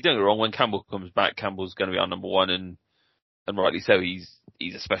obviously don't get me wrong, when Campbell comes back, Campbell's going to be our number one, and rightly so. He's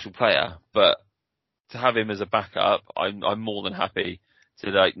a special player, but to have him as a backup, I'm more than happy to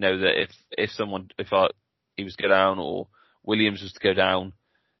like know that if he was to go down or Williams was to go down,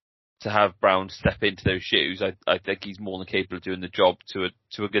 to have Brown step into those shoes, I think he's more than capable of doing the job to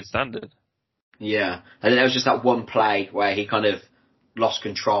a good standard. Yeah, and there was just that one play where he kind of lost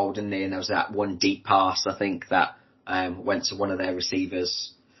control, didn't he? And there was that one deep pass, I think, that went to one of their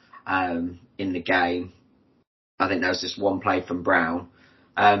receivers in the game. I think that was just one play from Brown.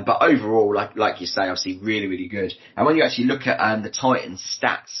 But overall, like you say, obviously really, really good. And when you actually look at the Titans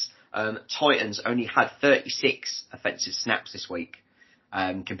stats, Titans only had 36 offensive snaps this week,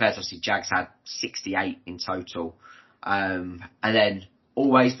 compared to obviously Jags had 68 in total. And then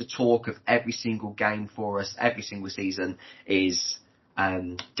always the talk of every single game for us, every single season, is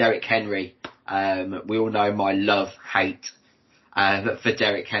Derrick Henry. We all know my love-hate for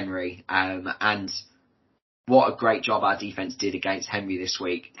Derrick Henry. And what a great job our defense did against Henry this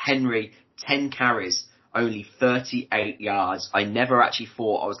week. Henry, 10 carries, only 38 yards. I never actually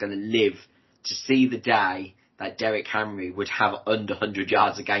thought I was going to live to see the day that Derrick Henry would have under 100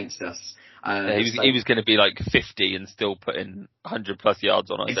 yards against us. He was going to be like 50 and still putting 100 plus yards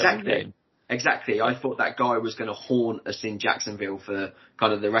on us every game. Exactly. I thought that guy was going to haunt us in Jacksonville for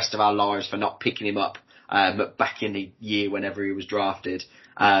kind of the rest of our lives for not picking him up back in the year whenever he was drafted.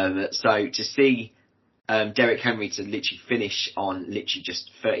 So to see Derrick Henry to literally finish on literally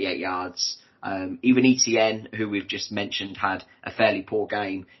just 38 yards. Even Etienne, who we've just mentioned, had a fairly poor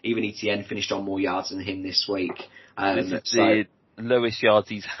game. Even Etienne finished on more yards than him this week. This is the lowest yards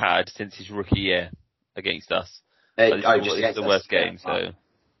he's had since his rookie year against us. It's the worst game. So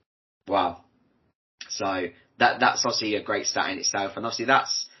wow. So that's obviously a great stat in itself, and obviously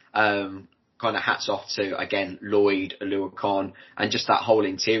that's kind of hats off to, again, Lloyd, Aluakon, and just that whole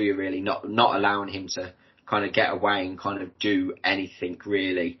interior really, not allowing him to kind of get away and kind of do anything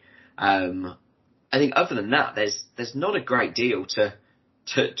really. I think other than that, there's not a great deal to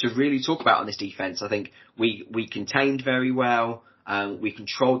really talk about on this defence. I think we contained very well, we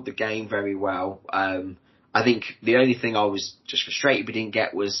controlled the game very well. I think the only thing I was just frustrated we didn't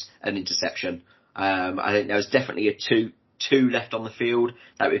get was an interception. I think there was definitely a two left on the field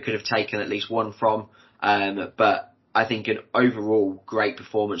that we could have taken at least one from. But I think an overall great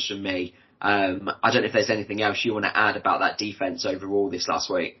performance from me. I don't know if there's anything else you want to add about that defence overall this last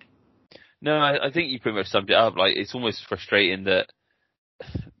week. No, I think you pretty much summed it up. Like, it's almost frustrating that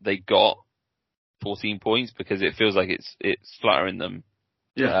they got 14 points because it feels like it's flattering them.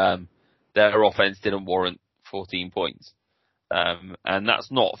 Yeah. Their offense didn't warrant 14 points. And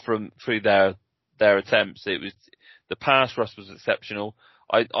that's not through their attempts. It was, the pass rush was exceptional.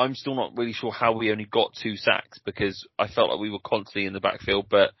 I'm still not really sure how we only got 2 sacks because I felt like we were constantly in the backfield,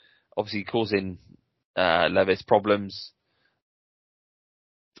 but obviously causing Levis problems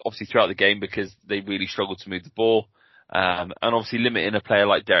obviously throughout the game because they really struggled to move the ball. And obviously limiting a player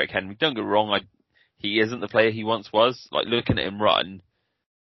like Derrick Henry. Don't get me wrong, he isn't the player he once was. Like, looking at him run,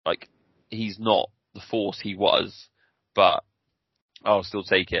 like, he's not the force he was, but I'll still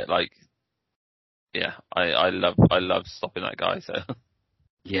take it. Like, yeah, I love stopping that guy, so.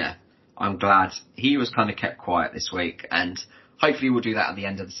 Yeah, I'm glad. He was kind of kept quiet this week, and hopefully we'll do that at the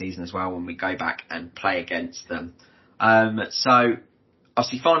end of the season as well when we go back and play against them. So,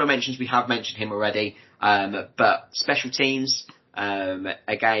 obviously, final mentions, we have mentioned him already, but special teams,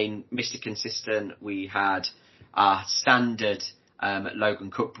 again, Mr. Consistent, we had our standard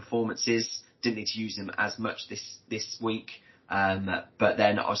Logan Cook performances. Didn't need to use them as much this week, but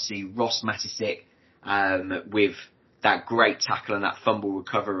then obviously Ross Matisic with that great tackle and that fumble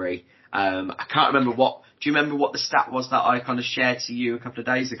recovery. I can't remember do you remember what the stat was that I kind of shared to you a couple of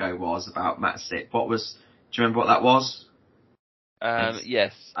days ago was about Matisic? Do you remember what that was?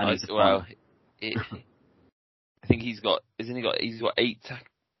 Yes. I think he's got 8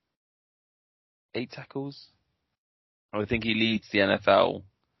 tackles. I think he leads the NFL.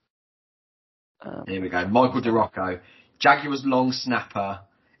 Here we go. Michael DeRocco. Jaguars long snapper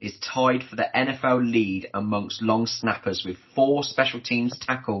is tied for the NFL lead amongst long snappers with 4 special teams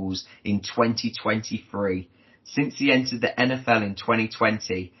tackles in 2023. Since he entered the NFL in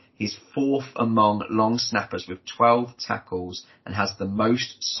 2020, he's 4th among long snappers with 12 tackles and has the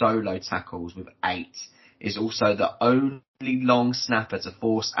most solo tackles with 8. Is also the only long snapper to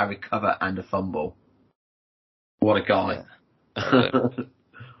force a recover and a fumble. What a guy.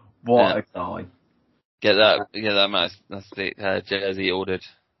 What a guy. Get that Matisic jersey ordered.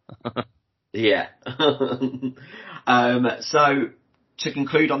 Yeah. So, to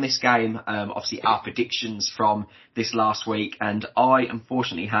conclude on this game, obviously our predictions from this last week, and I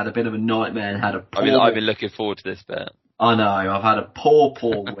unfortunately had a bit of a nightmare and had a poor... I've been looking forward to this bit. I know, I've had a poor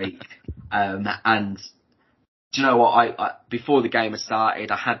week. And do you know what? I before the game had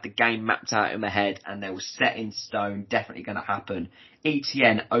started, I had the game mapped out in my head and they were set in stone, definitely going to happen.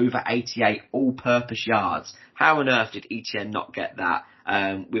 ETN over 88 all-purpose yards. How on earth did ETN not get that?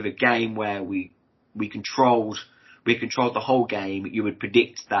 With a game where we controlled the whole game, you would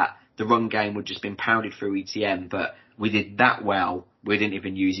predict that the run game would just been pounded through ETN, but we did that well. We didn't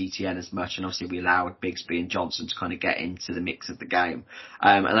even use ETN as much, and obviously we allowed Bigsby and Johnson to kind of get into the mix of the game.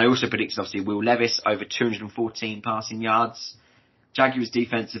 And I also predicted, obviously, Will Levis over 214 passing yards. Jaguars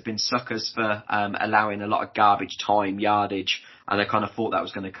defense have been suckers for allowing a lot of garbage time, yardage, and I kind of thought that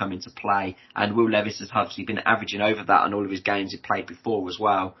was going to come into play. And Will Levis has obviously been averaging over that on all of his games he played before as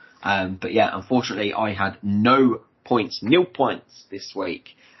well. But yeah, unfortunately, I had nil points this week.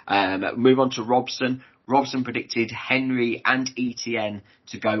 Move on to Robson. Robson predicted Henry and ETN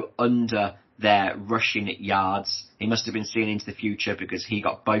to go under their rushing yards. He must have been seeing into the future because he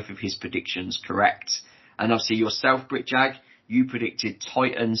got both of his predictions correct. And obviously yourself, Britjag, you predicted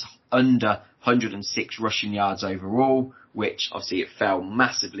Titans under 106 rushing yards overall, which obviously it fell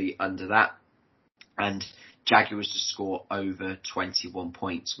massively under that. And Jaguars to score over 21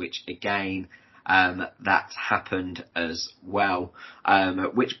 points, which again, that happened as well,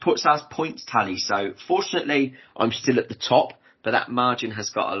 which puts our points tally. So fortunately, I'm still at the top, but that margin has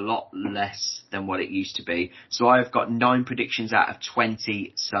got a lot less than what it used to be. So I've got 9 predictions out of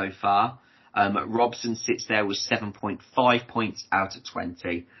 20 so far. Robson sits there with 7.5 points out of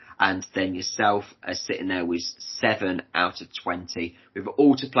 20. And then yourself are sitting there with 7 out of 20. We've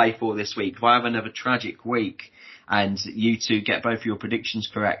all to play for this week. If I have another tragic week and you two get both your predictions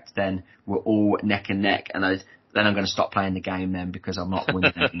correct, then we're all neck and neck. And then I'm going to stop playing the game then because I'm not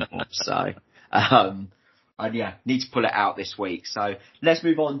winning anymore. So, need to pull it out this week. So let's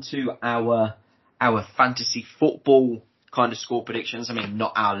move on to our fantasy football kind of score predictions. I mean,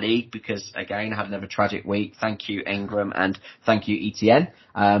 not our league because, again, I had another tragic week. Thank you, Ingram, and thank you, ETN.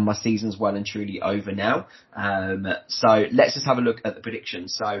 My season's well and truly over now. So let's just have a look at the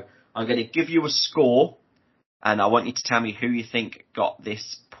predictions. So I'm going to give you a score, and I want you to tell me who you think got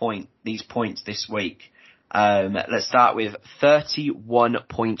these points this week. Let's start with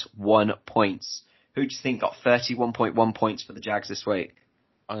 31.1 points. Who do you think got 31.1 points for the Jags this week?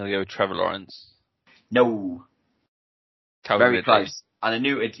 I'm going to go with Trevor Lawrence. No. Calvin Very Ridley. close. And I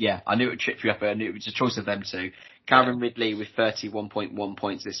knew it would trip you up. I knew it was a choice of them two. Calvin Ridley with 31.1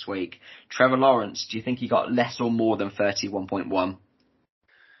 points this week. Trevor Lawrence, do you think he got less or more than 31.1?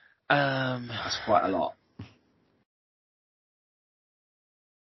 That's quite a lot.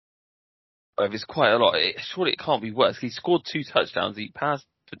 If it's quite a lot, surely it can't be worse. He scored 2 touchdowns, he passed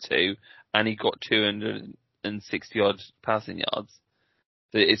for 2, and he got 260 odd passing yards.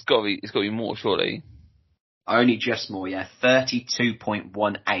 So it's got to be more, surely. Only just more, yeah.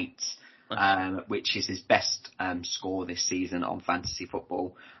 32.18, which is his best score this season on fantasy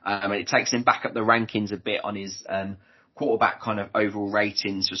football. And it takes him back up the rankings a bit on his quarterback kind of overall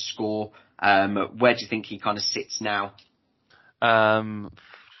ratings for score. Where do you think he kind of sits now? 12th?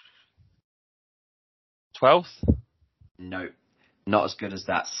 No, not as good as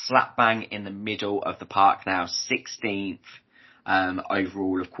that. Slap bang in the middle of the park now. 16th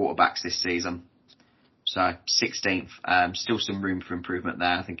overall of quarterbacks this season. So 16th, still some room for improvement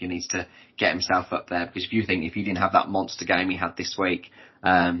there. I think he needs to get himself up there because if you didn't have that monster game he had this week,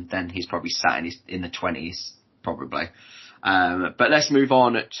 then he's probably sat in the 20s probably. But let's move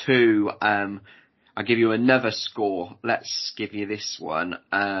on to I'll give you another score. Let's give you this one.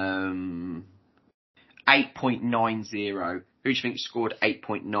 8.90. Who do you think scored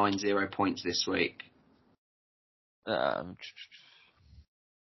 8.90 points this week? I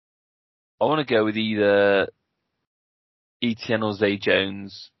want to go with either ETN or Zay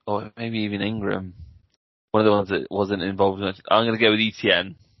Jones, or maybe even Ingram. One of the ones that wasn't involved in it. I'm going to go with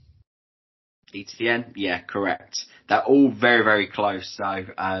ETN. ETN? Yeah, correct. They're all very, very close, so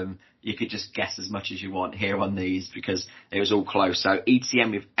you could just guess as much as you want here on these because it was all close. So ETN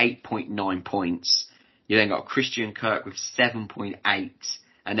with 8.9 points. You then got Christian Kirk with 7.8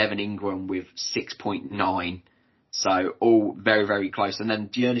 and Evan Ingram with 6.9. So all very, very close. And then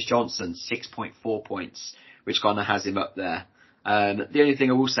Dearness Johnson, 6.4 points, which kind of has him up there. The only thing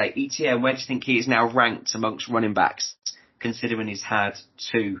I will say, ETN, where do you think he is now ranked amongst running backs, considering he's had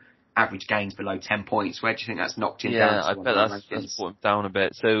 2 average games below 10 points? Where do you think that's knocked him down? Yeah, I bet that's brought him down a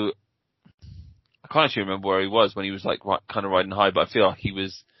bit. So I can't actually remember where he was when he was like kind of riding high, but I feel like he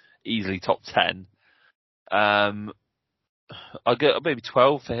was easily top 10. I'll go maybe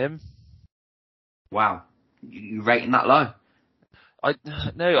 12 for him. Wow. You rating that low? I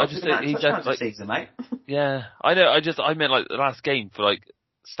just think he's like season, mate. Yeah, I know. I meant like the last game for like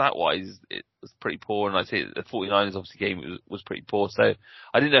stat wise, it was pretty poor, and I'd say the 49ers obviously game was pretty poor. So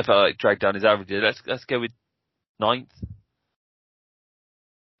I didn't know if I like dragged down his averages. Let's go with 9th.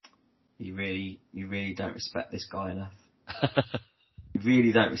 You really don't respect this guy enough. You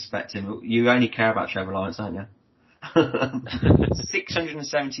really don't respect him. You only care about Trevor Lawrence, don't you?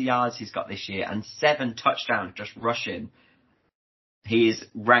 670 yards he's got this year and 7 touchdowns just rushing. He is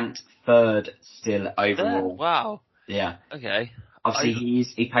ranked 3rd still overall. Wow. Yeah. Okay. Obviously,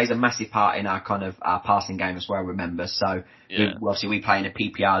 he plays a massive part in our kind of our passing game as well. Remember, so yeah. we play in a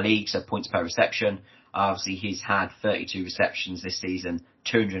PPR league, so points per reception. Obviously, he's had 32 receptions this season,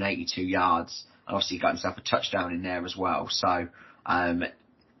 282 yards. Obviously, he got himself a touchdown in there as well. So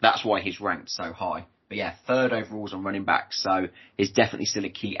that's why he's ranked so high. But yeah, 3rd overall on running back, so it's definitely still a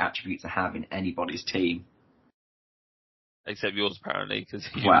key attribute to have in anybody's team. Except yours, apparently, because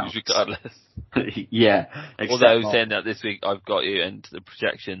you lose regardless. Yeah. Although saying that this week I've got you, and the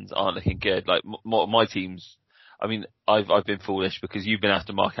projections aren't looking good. Like my teams, I mean, I've been foolish because you've been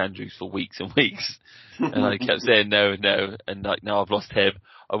after Mark Andrews for weeks and weeks, and I kept saying no, and like now I've lost him.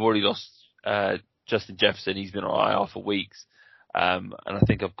 I've already lost Justin Jefferson. He's been on IR for weeks, and I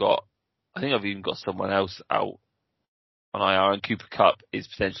think I've even got someone else out on IR, and Cooper Kupp is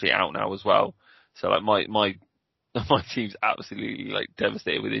potentially out now as well. So like my team's absolutely like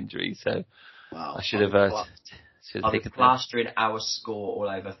devastated with injuries. So wow. I should have I'll be plastering our score all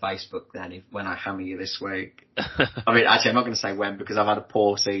over Facebook then when I hammer you this week. I mean, actually, I'm not going to say when because I've had a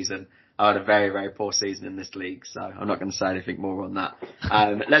poor season. I had a very, very poor season in this league, so I'm not going to say anything more on that.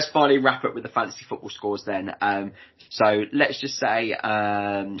 Let's finally wrap up with the fantasy football scores then. So let's just say,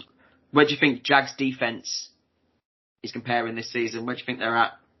 where do you think Jags defence is comparing this season? Where do you think they're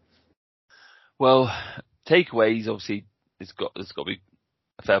at? Well, takeaways, obviously, it's got to be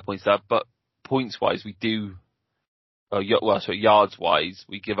a fair point to that, but points-wise, we do, yards-wise,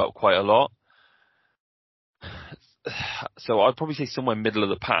 we give up quite a lot. So I'd probably say somewhere middle of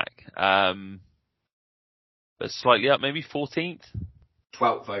the pack. But slightly up, maybe 14th?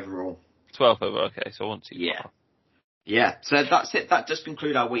 12th overall. 12th overall, okay, so I want to. Yeah. Yeah, so that's it. That does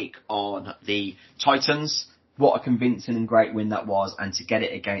conclude our week on the Titans. What a convincing and great win that was, and to get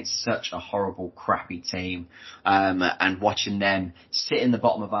it against such a horrible, crappy team, and watching them sit in the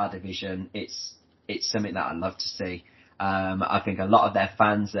bottom of our division, it's something that I love to see. I think a lot of their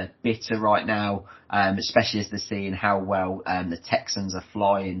fans are bitter right now, especially as they're seeing how well the Texans are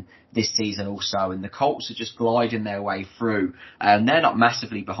flying this season also, and the Colts are just gliding their way through. They're not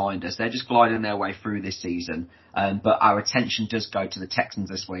massively behind us, they're just gliding their way through this season. But our attention does go to the Texans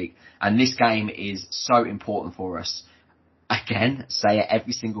this week, and this game is so important for us. Again, say it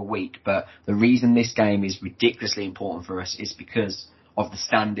every single week, but the reason this game is ridiculously important for us is because of the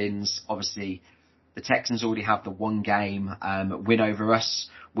standings. Obviously, the Texans already have the one game win over us.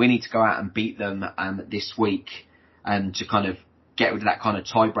 We need to go out and beat them this week to kind of get rid of that kind of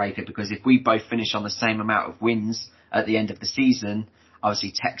tiebreaker, because if we both finish on the same amount of wins at the end of the season,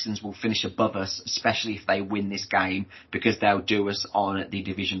 obviously Texans will finish above us, especially if they win this game, because they'll do us on the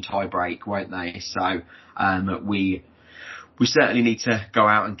division tiebreak, won't they? So we certainly need to go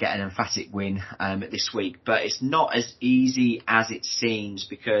out and get an emphatic win this week. But it's not as easy as it seems,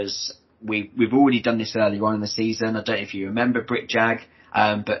 because we've already done this earlier on in the season. I don't know if you remember Britjag,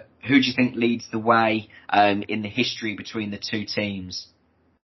 but who do you think leads the way in the history between the two teams?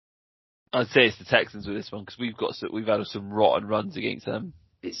 I'd say it's the Texans with this one, because we've had some rotten runs against them.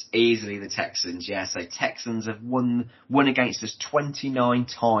 It's easily the Texans, yeah. So Texans have won against us 29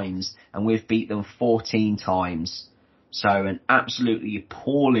 times, and we've beat them 14 times. So an absolutely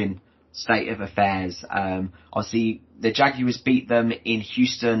appalling state of affairs. Obviously, the Jaguars beat them in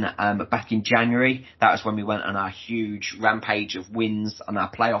Houston back in January. That was when we went on our huge rampage of wins on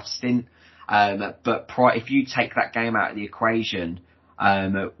our playoff stint. But if you take that game out of the equation,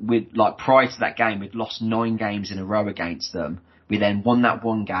 prior to that game, we'd lost 9 games in a row against them. We then won that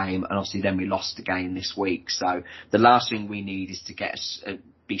one game, and obviously then we lost the game this week. So the last thing we need is to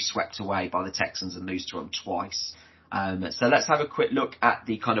be swept away by the Texans and lose to them twice. So let's have a quick look at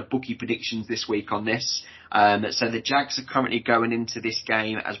the kind of bookie predictions this week on this. So the Jags are currently going into this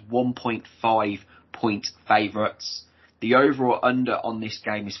game as 1.5 point favourites. The overall under on this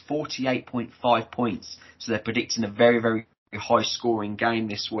game is 48.5 points. So they're predicting a very, very high scoring game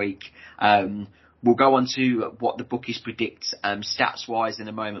this week. We'll go on to what the bookies predict stats wise in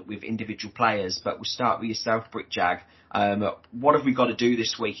a moment with individual players, but we'll start with yourself, Britjag. What have we got to do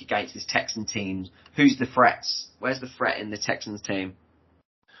this week against this Texan team? Who's the threats? Where's the threat in the Texans team?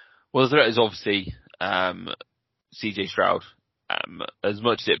 Well, the threat is obviously CJ Stroud. As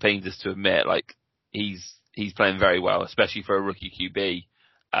much as it pains us to admit, he's playing very well, especially for a rookie QB.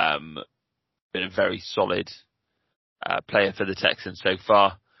 Been a very solid player for the Texans so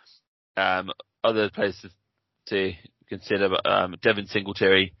far. Other players to consider, Devin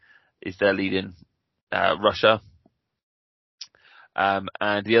Singletary is their leading rusher.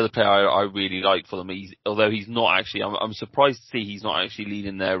 And the other player I really like for them, although he's not actually, I'm surprised to see he's not actually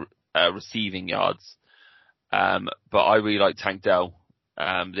leading their receiving yards. But I really like Tank Dell,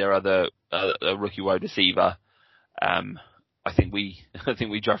 their other rookie wide receiver. I think we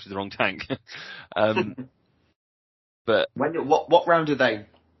drafted the wrong Tank. But what round did they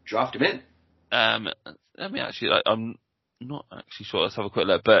draft him in? Let me actually, I'm not actually sure. Let's have a quick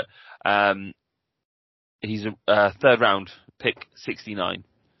look. But he's a third round pick, 69.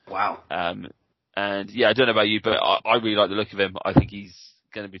 Wow. And yeah, I don't know about you, but I really like the look of him. I think he's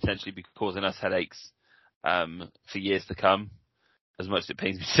going to potentially be causing us headaches for years to come. As much as it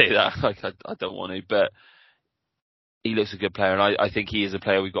pains me to say that, I don't want to, but he looks a good player, and I think he is a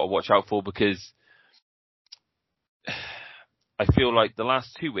player we've got to watch out for, because I feel like the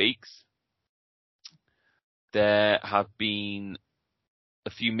last 2 weeks there have been a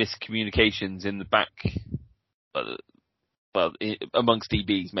few miscommunications in the back, amongst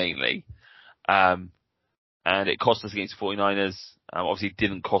DBs mainly. And it cost us against the 49ers. Obviously it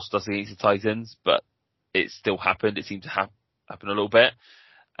didn't cost us against the Titans, but it still happened. It seemed to happen a little bit.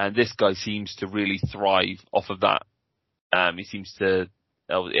 And this guy seems to really thrive off of that. He seems to,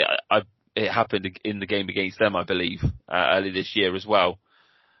 it happened in the game against them, I believe, early this year as well.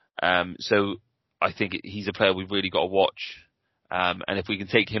 So I think he's a player we've really got to watch. And if we can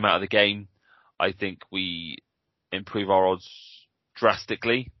take him out of the game, I think we improve our odds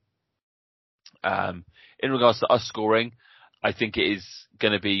drastically. In regards to us scoring, I think it is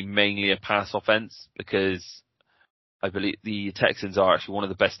going to be mainly a pass offense, because I believe the Texans are actually one of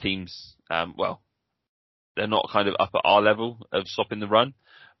the best teams. Well, they're not kind of up at our level of stopping the run,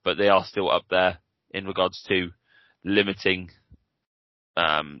 but they are still up there in regards to limiting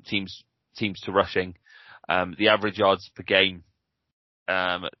teams to rushing. The average yards per game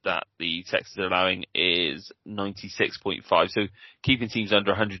that the Texans are allowing is 96.5, so keeping teams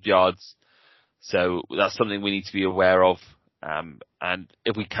under 100 yards. So that's something we need to be aware of. And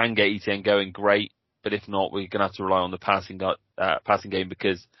if we can get ETN going, great. But if not, we're going to have to rely on the passing game,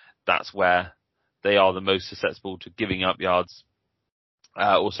 because that's where they are the most susceptible to giving up yards.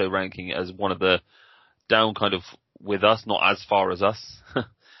 Also ranking as one of the down kind of with us, not as far as us,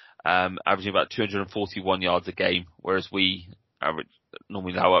 averaging about 241 yards a game, whereas we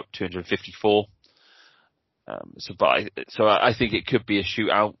normally allow up 254. So I think it could be a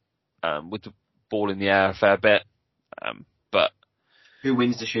shootout with the ball in the air a fair bit. But who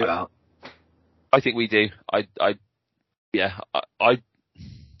wins the shootout? I think we do. I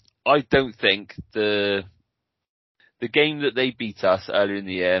don't think the game that they beat us earlier in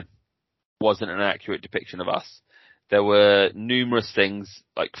the year wasn't an accurate depiction of us. There were numerous things,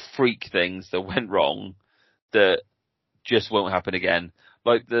 like freak things, that went wrong that just won't happen again.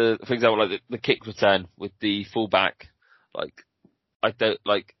 For example, the kick return with the fullback.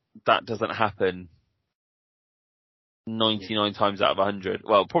 That doesn't happen 99 times out of 100.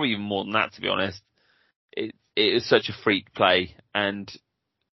 Well, probably even more than that, to be honest. It is such a freak play, and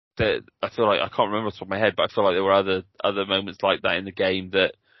I feel like, I can't remember off the top of my head, but I feel like there were other moments like that in the game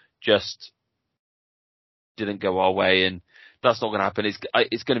that just didn't go our way, and that's not going to happen.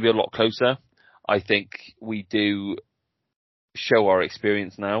 It's going to be a lot closer. I think we do show our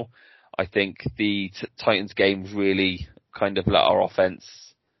experience now. I think the Titans games really kind of let our offense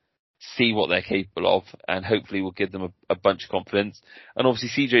see what they're capable of, and hopefully will give them a bunch of confidence. And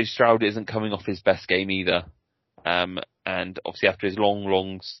obviously CJ Stroud isn't coming off his best game either. And obviously after his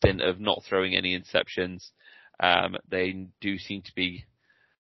long stint of not throwing any interceptions, they do seem to be,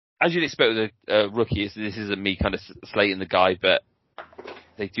 as you'd expect with a rookie, this isn't me kind of slating the guy, but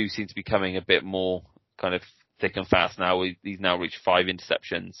they do seem to be coming a bit more kind of thick and fast now. He's now reached 5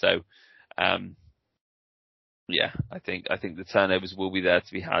 interceptions. So, yeah, I think the turnovers will be there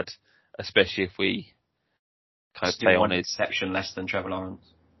to be had, especially if we kind of play on his interception less than Trevor Lawrence.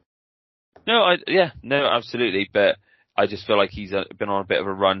 No, absolutely. But I just feel like he's been on a bit of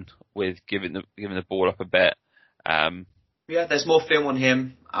a run with giving the ball up a bit. Yeah, there's more film on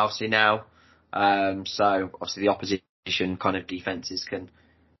him, obviously, now. So, obviously, the opposition kind of defences can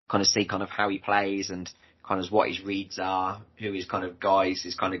kind of see kind of how he plays and kind of what his reads are, who his kind of guys,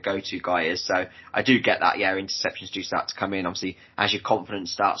 his kind of go-to guy is. So, I do get that, yeah, interceptions do start to come in. Obviously, as your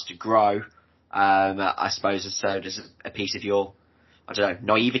confidence starts to grow, I suppose so does a piece of your, I don't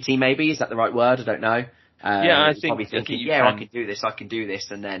know, naivety maybe? Is that the right word? I don't know. Yeah, I think probably thinking, I can do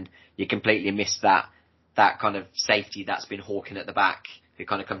this, and then you completely miss that kind of safety that's been hawking at the back, who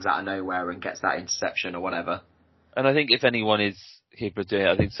kind of comes out of nowhere and gets that interception or whatever. And I think if anyone is capable of doing it,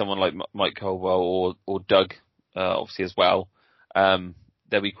 I think someone like Mike Caldwell or Doug, obviously as well,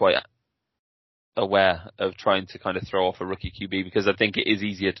 they'll be quite aware of trying to kind of throw off a rookie QB, because I think it is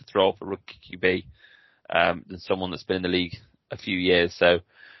easier to throw off a rookie QB than someone that's been in the league a few years. So,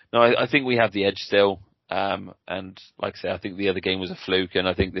 no, I think we have the edge still. And like I say, I think the other game was a fluke, and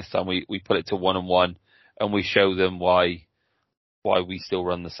I think this time we put it to 1-1, and we show them why we still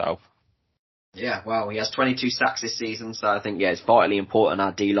run the South. Yeah, well, he has 22 sacks this season, so I think, yeah, it's vitally important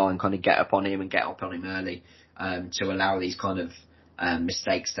our D-line kind of get up on him early to allow these kind of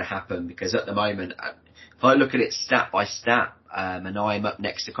mistakes to happen, because at the moment, if I look at it stat by stat, and I'm up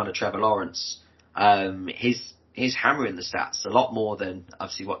next to kind of Trevor Lawrence, he's hammering the stats a lot more than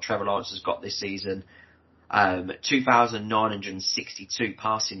obviously what Trevor Lawrence has got this season. 2,962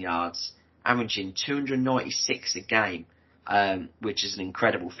 passing yards, averaging 296 a game, which is an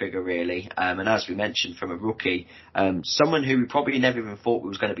incredible figure, really. And as we mentioned, from a rookie, someone who we probably never even thought we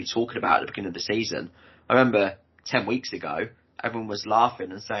was going to be talking about at the beginning of the season. I remember 10 weeks ago, everyone was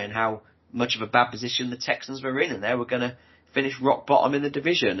laughing and saying how much of a bad position the Texans were in, and they were going to finish rock bottom in the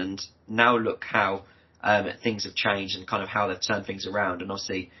division. And now look how things have changed and kind of how they've turned things around. And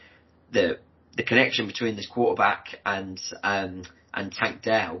obviously, the connection between this quarterback and and Tank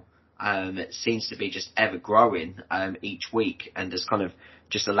Dell seems to be just ever growing each week, and has kind of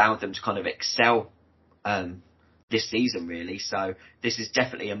just allowed them to kind of excel this season, really. So this is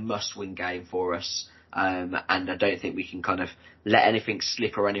definitely a must-win game for us. And I don't think we can kind of let anything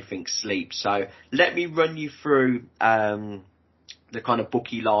slip or anything sleep. So let me run you through the kind of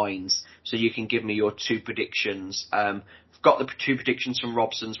bookie lines so you can give me your two predictions. I've got the two predictions from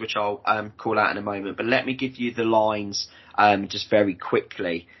Robson's, which I'll call out in a moment, but let me give you the lines just very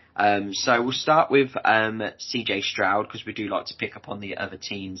quickly. So we'll start with CJ Stroud, because we do like to pick up on the other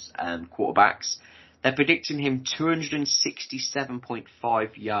team's quarterbacks. They're predicting him 267.5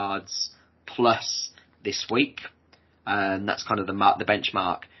 yards plus this week. That's kind of the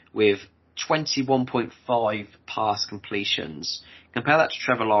benchmark, with 21.5 pass completions. Compare that to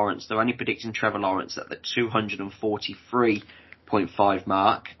Trevor Lawrence. They're only predicting Trevor Lawrence at the 243.5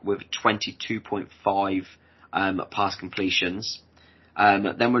 mark, with 22.5 pass completions.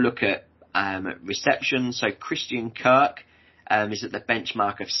 Then we'll look at reception. So Christian Kirk is at the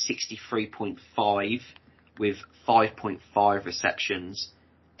benchmark of 63.5 with 5.5 receptions.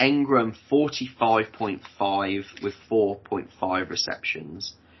 Engram 45.5 with 4.5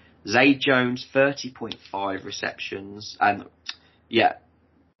 receptions. Zay Jones 30.5 receptions.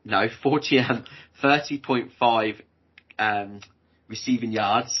 30.5 receiving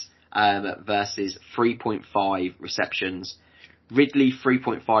yards versus 3.5 receptions. Ridley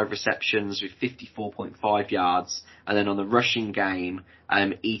 3.5 receptions with 54.5 yards, and then on the rushing game,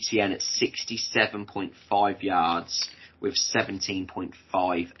 ETN at 67.5 yards with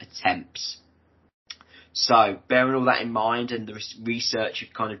 17.5 attempts. So, bearing all that in mind and the research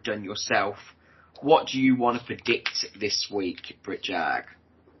you've kind of done yourself, what do you want to predict this week, Britjag?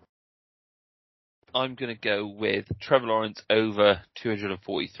 I'm going to go with Trevor Lawrence over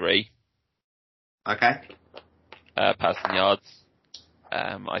 243. Okay. Passing yards.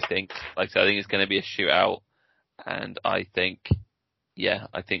 I think it's going to be a shootout, and I think now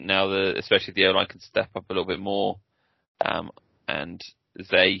especially the O-line can step up a little bit more, and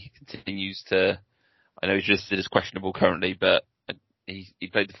Zay continues to. I know he's listed as questionable currently, but he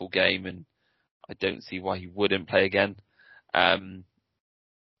played the full game, and I don't see why he wouldn't play again. I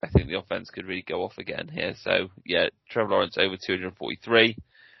think the offense could really go off again here. So yeah, Trevor Lawrence over 243,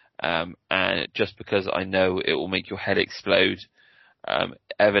 and just because I know it will make your head explode,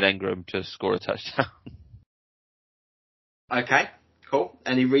 Evan Engram to score a touchdown. Okay, cool.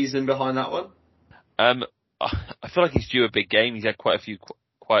 Any reason behind that one? I feel like he's due a big game. He's had quite a few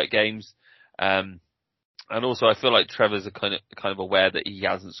quiet games. And also, I feel like Trevor's kind of aware that he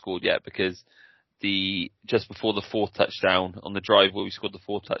hasn't scored yet, because just before the fourth touchdown, on the drive where we scored the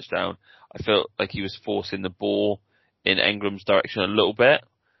fourth touchdown, I felt like he was forcing the ball in Engram's direction a little bit.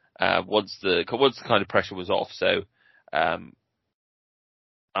 Once the kind of pressure was off, so I'm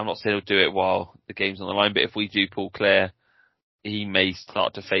not saying he'll do it while the game's on the line, but if we do pull clear, he may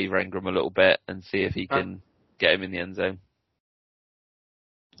start to favour Engram a little bit and see if he can get him in the end zone.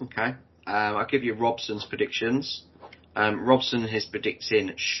 Okay. I'll give you Robson's predictions. Robson is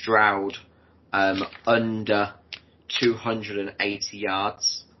predicting Stroud under 280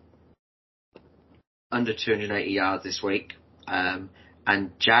 yards. Under 280 yards this week. And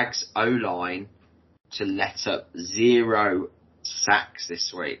Jags O-line to let up 0 sacks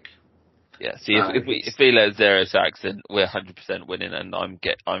this week. Yeah, see, if we let 0 sacks, then we're 100% winning, and I'm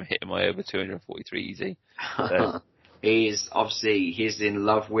hitting my over 243 easy. So. He's in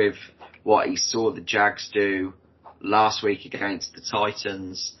love with what he saw the Jags do last week against the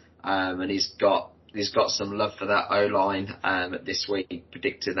Titans, and he's got some love for that O-line this week,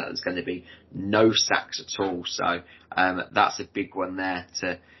 predicting that there's going to be no sacks at all. So that's a big one there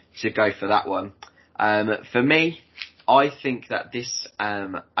to go for that one. For me, I think that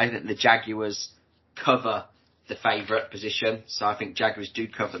the Jaguars cover the favourite position. So I think Jaguars do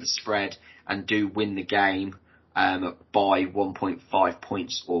cover the spread and do win the game by 1.5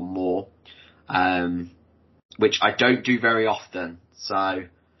 points or more, which I don't do very often. So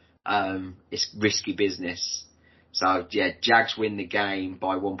it's risky business. So yeah, Jags win the game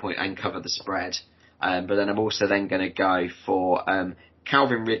by 1 point and cover the spread. But then I'm also then going to go for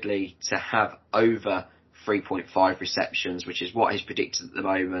Calvin Ridley to have over 3.5 receptions, which is what he's predicted at the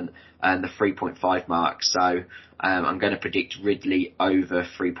moment, and the 3.5 mark. So I'm going to predict Ridley over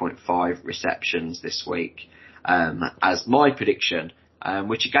 3.5 receptions this week as my prediction,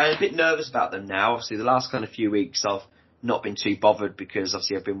 which again, I'm a bit nervous about them now. Obviously, the last kind of few weeks I've not been too bothered because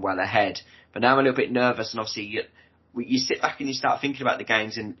obviously I've been well ahead. But now I'm a little bit nervous, and obviously you sit back and you start thinking about the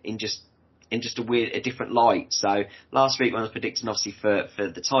games in just in just a different light. So last week when I was predicting obviously for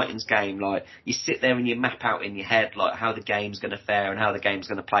the Titans game, like you sit there and you map out in your head like how the game's going to fare and how the game's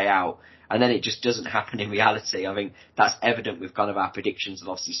going to play out. And then it just doesn't happen in reality. I think that's evident with kind of our predictions and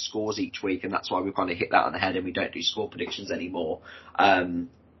obviously scores each week, and that's why we've kind of hit that on the head and we don't do score predictions anymore.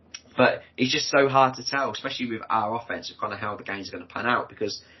 But it's just so hard to tell, especially with our offense, of kind of how the game's going to pan out.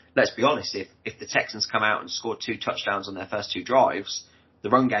 Because let's be honest, if the Texans come out and score 2 touchdowns on their first 2 drives, the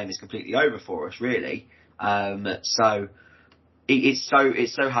run game is completely over for us, really. So it's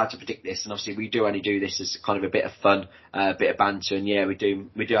so hard to predict this, and obviously we do only do this as kind of a bit of fun, a bit of banter, and yeah, we do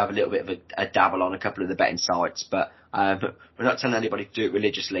have a little bit of a dabble on a couple of the betting sites, but we're not telling anybody to do it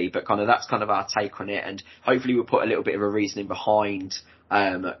religiously, but kind of that's kind of our take on it, and hopefully we'll put a little bit of a reasoning behind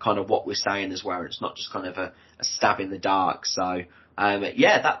kind of what we're saying as well. It's not just kind of a stab in the dark. So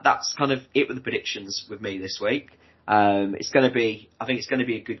that's kind of it with the predictions with me this week. I think it's going to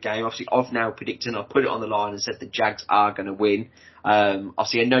be a good game. Obviously, I've now predicted, I've put it on the line and said the Jags are going to win.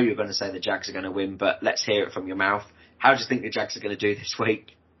 Obviously, I know you're going to say the Jags are going to win, but let's hear it from your mouth. How do you think the Jags are going to do this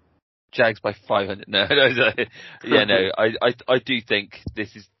week? Jags by 500. No. I do think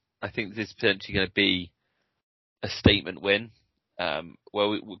this is potentially going to be a statement win.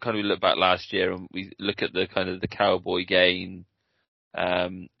 We kind of look back last year and we look at the kind of the Cowboy game,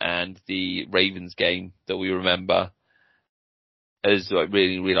 and the Ravens game that we remember as like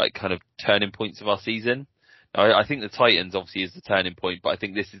really like kind of turning points of our season. Now, I think the Titans obviously is the turning point, but I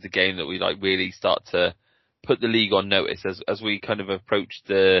think this is the game that we like really start to put the league on notice as we kind of approach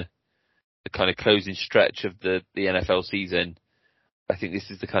the kind of closing stretch of the NFL season. I think this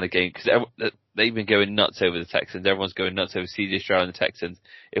is the kind of game, because they've been going nuts over the Texans. Everyone's going nuts over CJ Stroud and the Texans.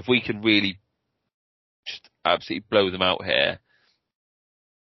 If we can really just absolutely blow them out here,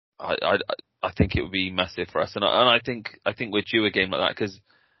 I think it would be massive for us. And I think we're due a game like that, because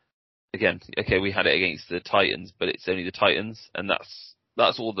again, okay, we had it against the Titans, but it's only the Titans, and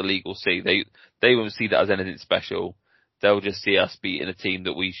that's all the league will see. They won't see that as anything special. They'll just see us beating a team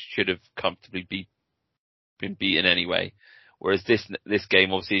that we should have comfortably been beaten anyway. Whereas this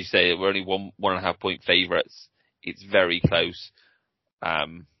game, obviously, you say we're only 1.5 point favourites. It's very close.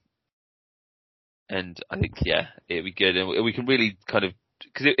 And I think, it'll be good. And we can really kind of,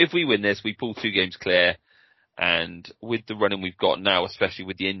 because if we win this, we pull 2 games clear. And with the running we've got now, especially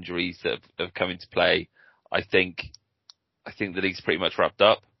with the injuries that have come into play, I think the league's pretty much wrapped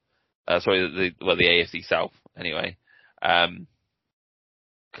up. The AFC South, anyway.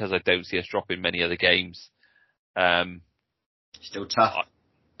 Because I don't see us dropping many other games. Still tough.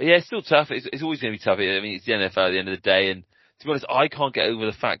 Yeah, it's still tough. It's always going to be tough. I mean, it's the NFL at the end of the day, and to be honest, I can't get over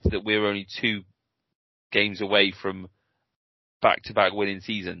the fact that we're only 2 games away from back-to-back winning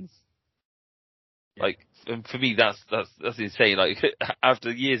seasons. Yeah. Like, and for me, that's insane. Like,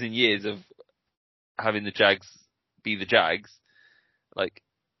 after years and years of having the Jags be the Jags, like,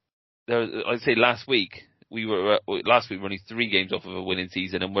 I'd say last week we were only 3 games off of a winning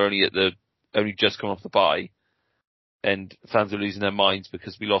season, and we're only just come off the bye. And fans are losing their minds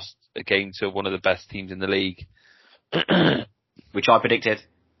because we lost a game to one of the best teams in the league. Which I predicted.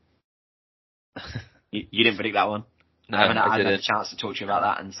 You didn't predict that one? No, I haven't I had didn't. a chance to talk to you about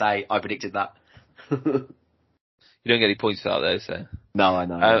that and say I predicted that. You don't get any points for that though, so. No, I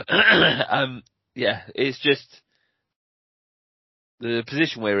know. It's just the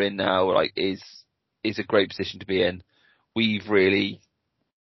position we're in now, like, is a great position to be in. We're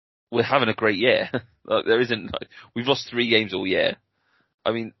having a great year. Like, we've lost 3 games all year.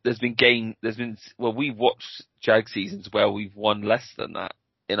 I mean, we've watched Jag seasons where we've won less than that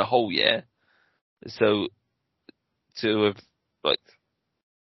in a whole year. So to have, like,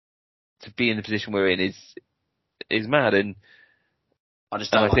 to be in the position we're in is mad. And I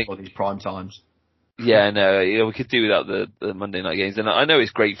just don't like all these prime times. Yeah, no, we could do without the Monday night games. And I know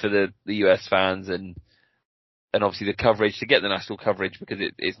it's great for the US fans and obviously the coverage, to get the national coverage, because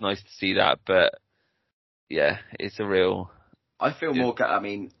it's nice to see that. But yeah, it's a real. I feel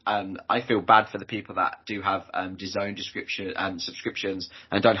I feel bad for the people that do have DAZN subscriptions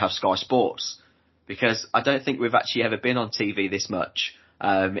and don't have Sky Sports, because I don't think we've actually ever been on TV this much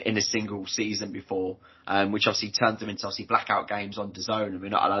in a single season before, which obviously turns them into blackout games on DAZN, and they're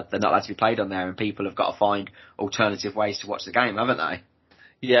not allowed to be played on there, and people have got to find alternative ways to watch the game, haven't they?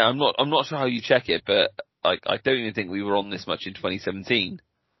 Yeah, I'm not sure how you check it, but I don't even think we were on this much in 2017.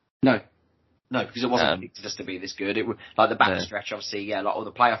 No, because it wasn't predicted just to be this good. It was like the backstretch, obviously, like all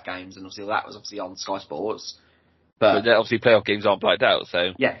the playoff games, and obviously that was obviously on Sky Sports. But obviously playoff games aren't blacked out,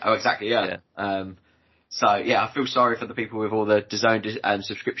 so. Yeah, exactly, yeah. I feel sorry for the people with all the DAZN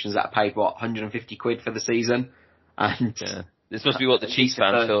subscriptions that paid, £150 for the season. And This must be what the Chiefs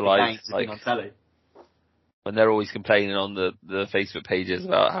fans feel like on telly. when they're always complaining on the Facebook pages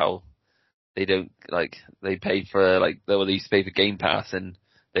about how they don't, like, they pay for, like, they used to pay for Game Pass and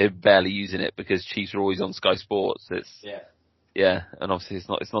they're barely using it because Chiefs are always on Sky Sports. Yeah, and obviously it's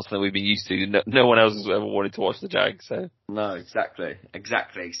not something we've been used to. No one else has ever wanted to watch the Jags, so. No, exactly.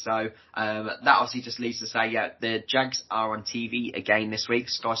 So, that obviously just leads to say, yeah, the Jags are on TV again this week,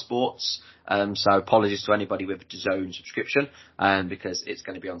 Sky Sports. So apologies to anybody with a DAZN subscription, because it's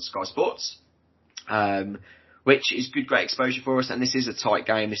going to be on Sky Sports. Which is good, great exposure for us, and this is a tight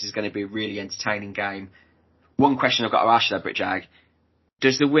game. This is going to be a really entertaining game. One question I've got to ask you though, Britjag.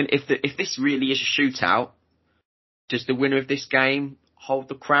 Does the win, if this really is a shootout, does the winner of this game hold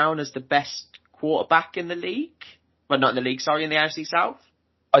the crown as the best quarterback in the league? Well, not in the league, sorry, in the AFC South?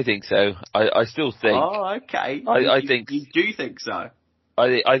 I think so. I still think. Oh, okay. I think. You do think so?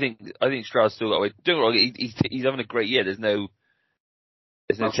 I think Stroud's still got away. Don't get me wrong, he's having a great year. There's no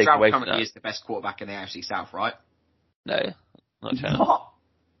take Stroud away from that. currently is the best quarterback in the AFC South, right? No, not a chance. What?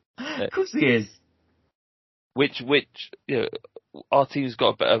 No. Of course he is. Which, our team's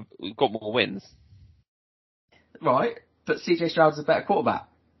got more wins. Right, but CJ Stroud's a better quarterback.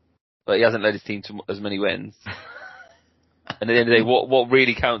 But he hasn't led his team to as many wins. And at the end of the day, what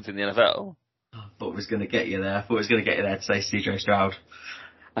really counts in the NFL? I thought it was going to get you there. To say CJ Stroud.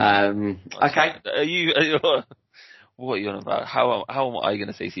 Okay. What are you on about? How am I going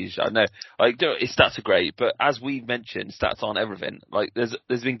to say CJ Stroud? No, his stats are great, but as we mentioned, stats aren't everything. Like,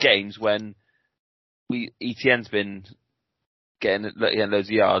 there's been games when ETN's been getting loads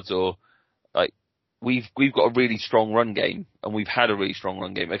of yards, or like we've got a really strong run game, and we've had a really strong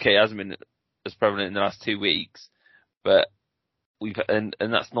run game. Okay, it hasn't been as prevalent in the last 2 weeks, but and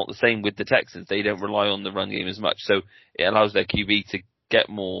that's not the same with the Texans. They don't rely on the run game as much, so it allows their QB to get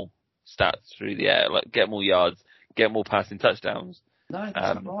more stats through the air, like get more yards, get more passing touchdowns. No,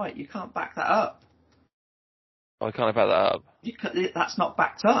 that's not right. You can't back that up. I can't back that up. That's not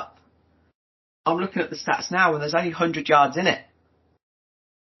backed up. I'm looking at the stats now, and there's only 100 yards in it.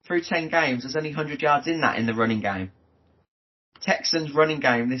 Through 10 games, there's only 100 yards in that in the running game. Texans running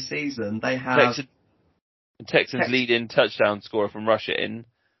game this season, they have... Texans leading touchdown scorer from rushing,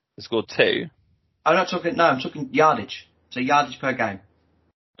 they scored 2. I'm talking yardage. So yardage per game.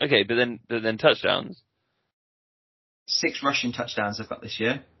 Okay, but then touchdowns. 6 rushing touchdowns they've got this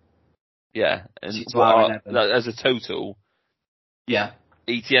year. Yeah, and as a total, yeah,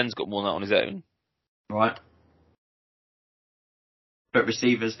 ETN's got more than that on his own. Right. But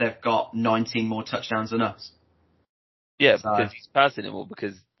receivers, they've got 19 more touchdowns than us. Yeah, so, because he's passing them all,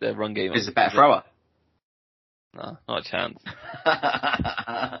 because their run game is a better thrower. No, not a chance.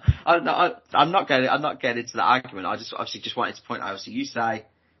 I'm not getting into that argument. I just wanted to point out. Obviously, you say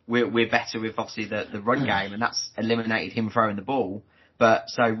we're better with obviously the run game, and that's eliminated him throwing the ball. But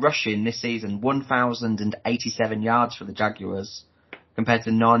so rushing this season, 1,087 yards for the Jaguars compared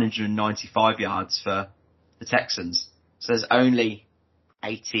to 995 yards for the Texans. So there's only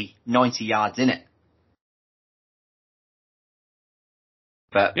 90 yards in it.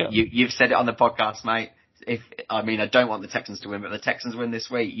 But yeah. You've said it on the podcast, mate. I don't want the Texans to win, but if the Texans win this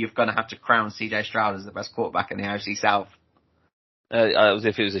week, you're going to have to crown CJ Stroud as the best quarterback in the AFC South. As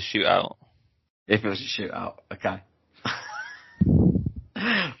if it was a shootout. If it was a shootout, okay.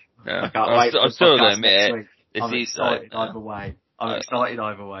 Yeah. I can't wait. I'm still going to admit it. I'm excited either way. Excited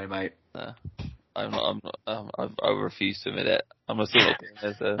either way, mate. I'm not. I refuse to admit it. I'm not seeing it.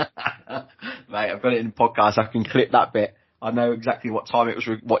 Mate, I've got it in the podcast. I can clip that bit. I know exactly what time it was,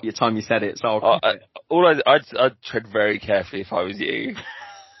 what your time you said it. So I'd tread very carefully if I was you.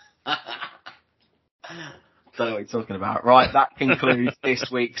 Don't know what you're talking about. Right, that concludes this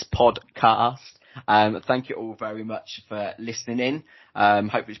week's podcast. Thank you all very much for listening in.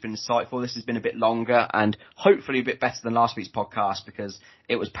 Hopefully it's been insightful. This has been a bit longer and hopefully a bit better than last week's podcast because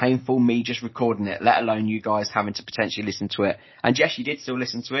it was painful me just recording it, let alone you guys having to potentially listen to it. And Jess, you did still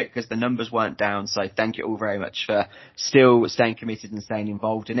listen to it because the numbers weren't down. So thank you all very much for still staying committed and staying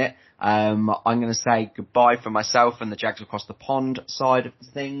involved in it. I'm going to say goodbye for myself and the Jags across the pond side of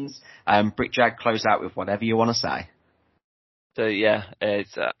things. Britjag, close out with whatever you want to say. So yeah,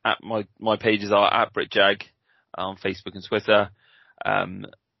 it's at my pages are at Britjag on Facebook and Twitter.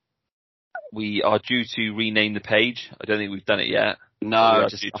 We are due to rename the page. I don't think we've done it yet. No, I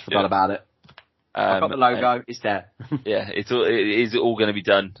forgot about it. I've got the logo. It's there. Yeah, it is all going to be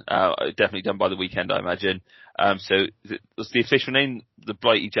done. Definitely done by the weekend, I imagine. So what's the official name? The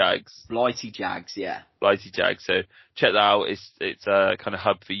Blighty Jags. Blighty Jags, yeah. Blighty Jags. So check that out. It's a kind of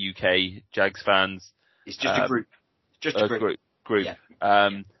hub for UK Jags fans. It's just a group. Just a group. Yeah.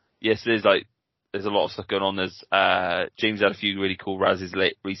 Yes, there's like there's a lot of stuff going on. There's James had a few really cool razzes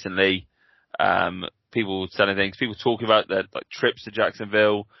recently. People selling things, people talking about their like trips to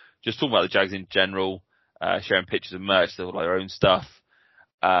Jacksonville, just talking about the Jags in general, sharing pictures of merch, like their own stuff.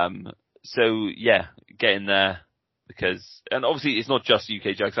 So yeah, get in there and obviously it's not just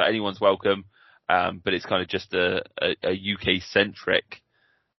UK Jags, like anyone's welcome. But it's kind of just a UK centric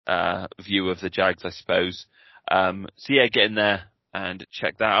view of the Jags, I suppose. So yeah, get in there and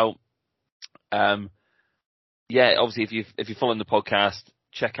check that out. Yeah, obviously if you're following the podcast,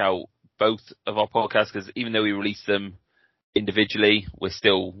 check out both of our podcasts, because even though we release them individually, we're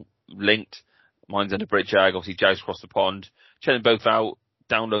still linked. Mine's under Britjag, obviously Jags Across the Pond. Check them both out,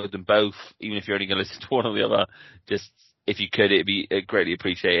 download them both, even if you're only going to listen to one or the other. Just, if you could, it'd be greatly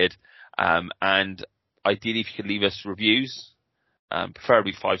appreciated. And ideally if you could leave us reviews,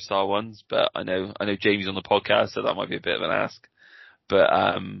 preferably 5-star ones, but I know Jamie's on the podcast, so that might be a bit of an ask. But,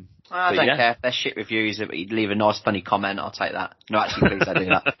 I don't care if they're shit reviews, but you'd leave a nice funny comment, I'll take that. No, actually, please don't do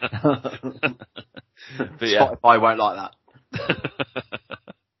that. But yeah. Spotify won't like that.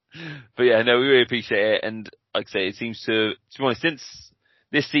 But yeah, no, we really appreciate it. And like I say, it seems to be honest, since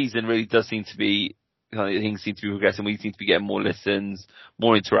this season really does seem to be, things seem to be progressing. We seem to be getting more listens,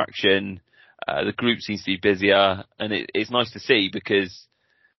 more interaction. The group seems to be busier, and it's nice to see, because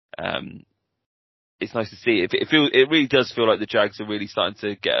it's nice to see. It really does feel like the Jags are really starting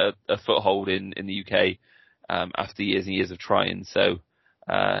to get a foothold in the UK after years and years of trying. So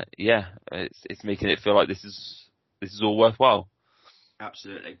yeah, it's making it feel like this is all worthwhile.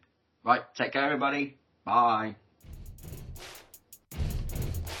 Absolutely. Right, take care, everybody. Bye.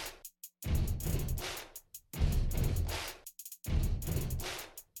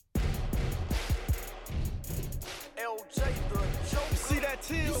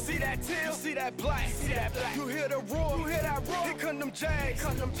 You see that tail, you see that black, you hear the roar, here come them Jags,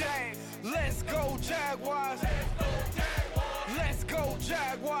 let's go Jaguars, let's go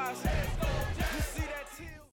Jaguars.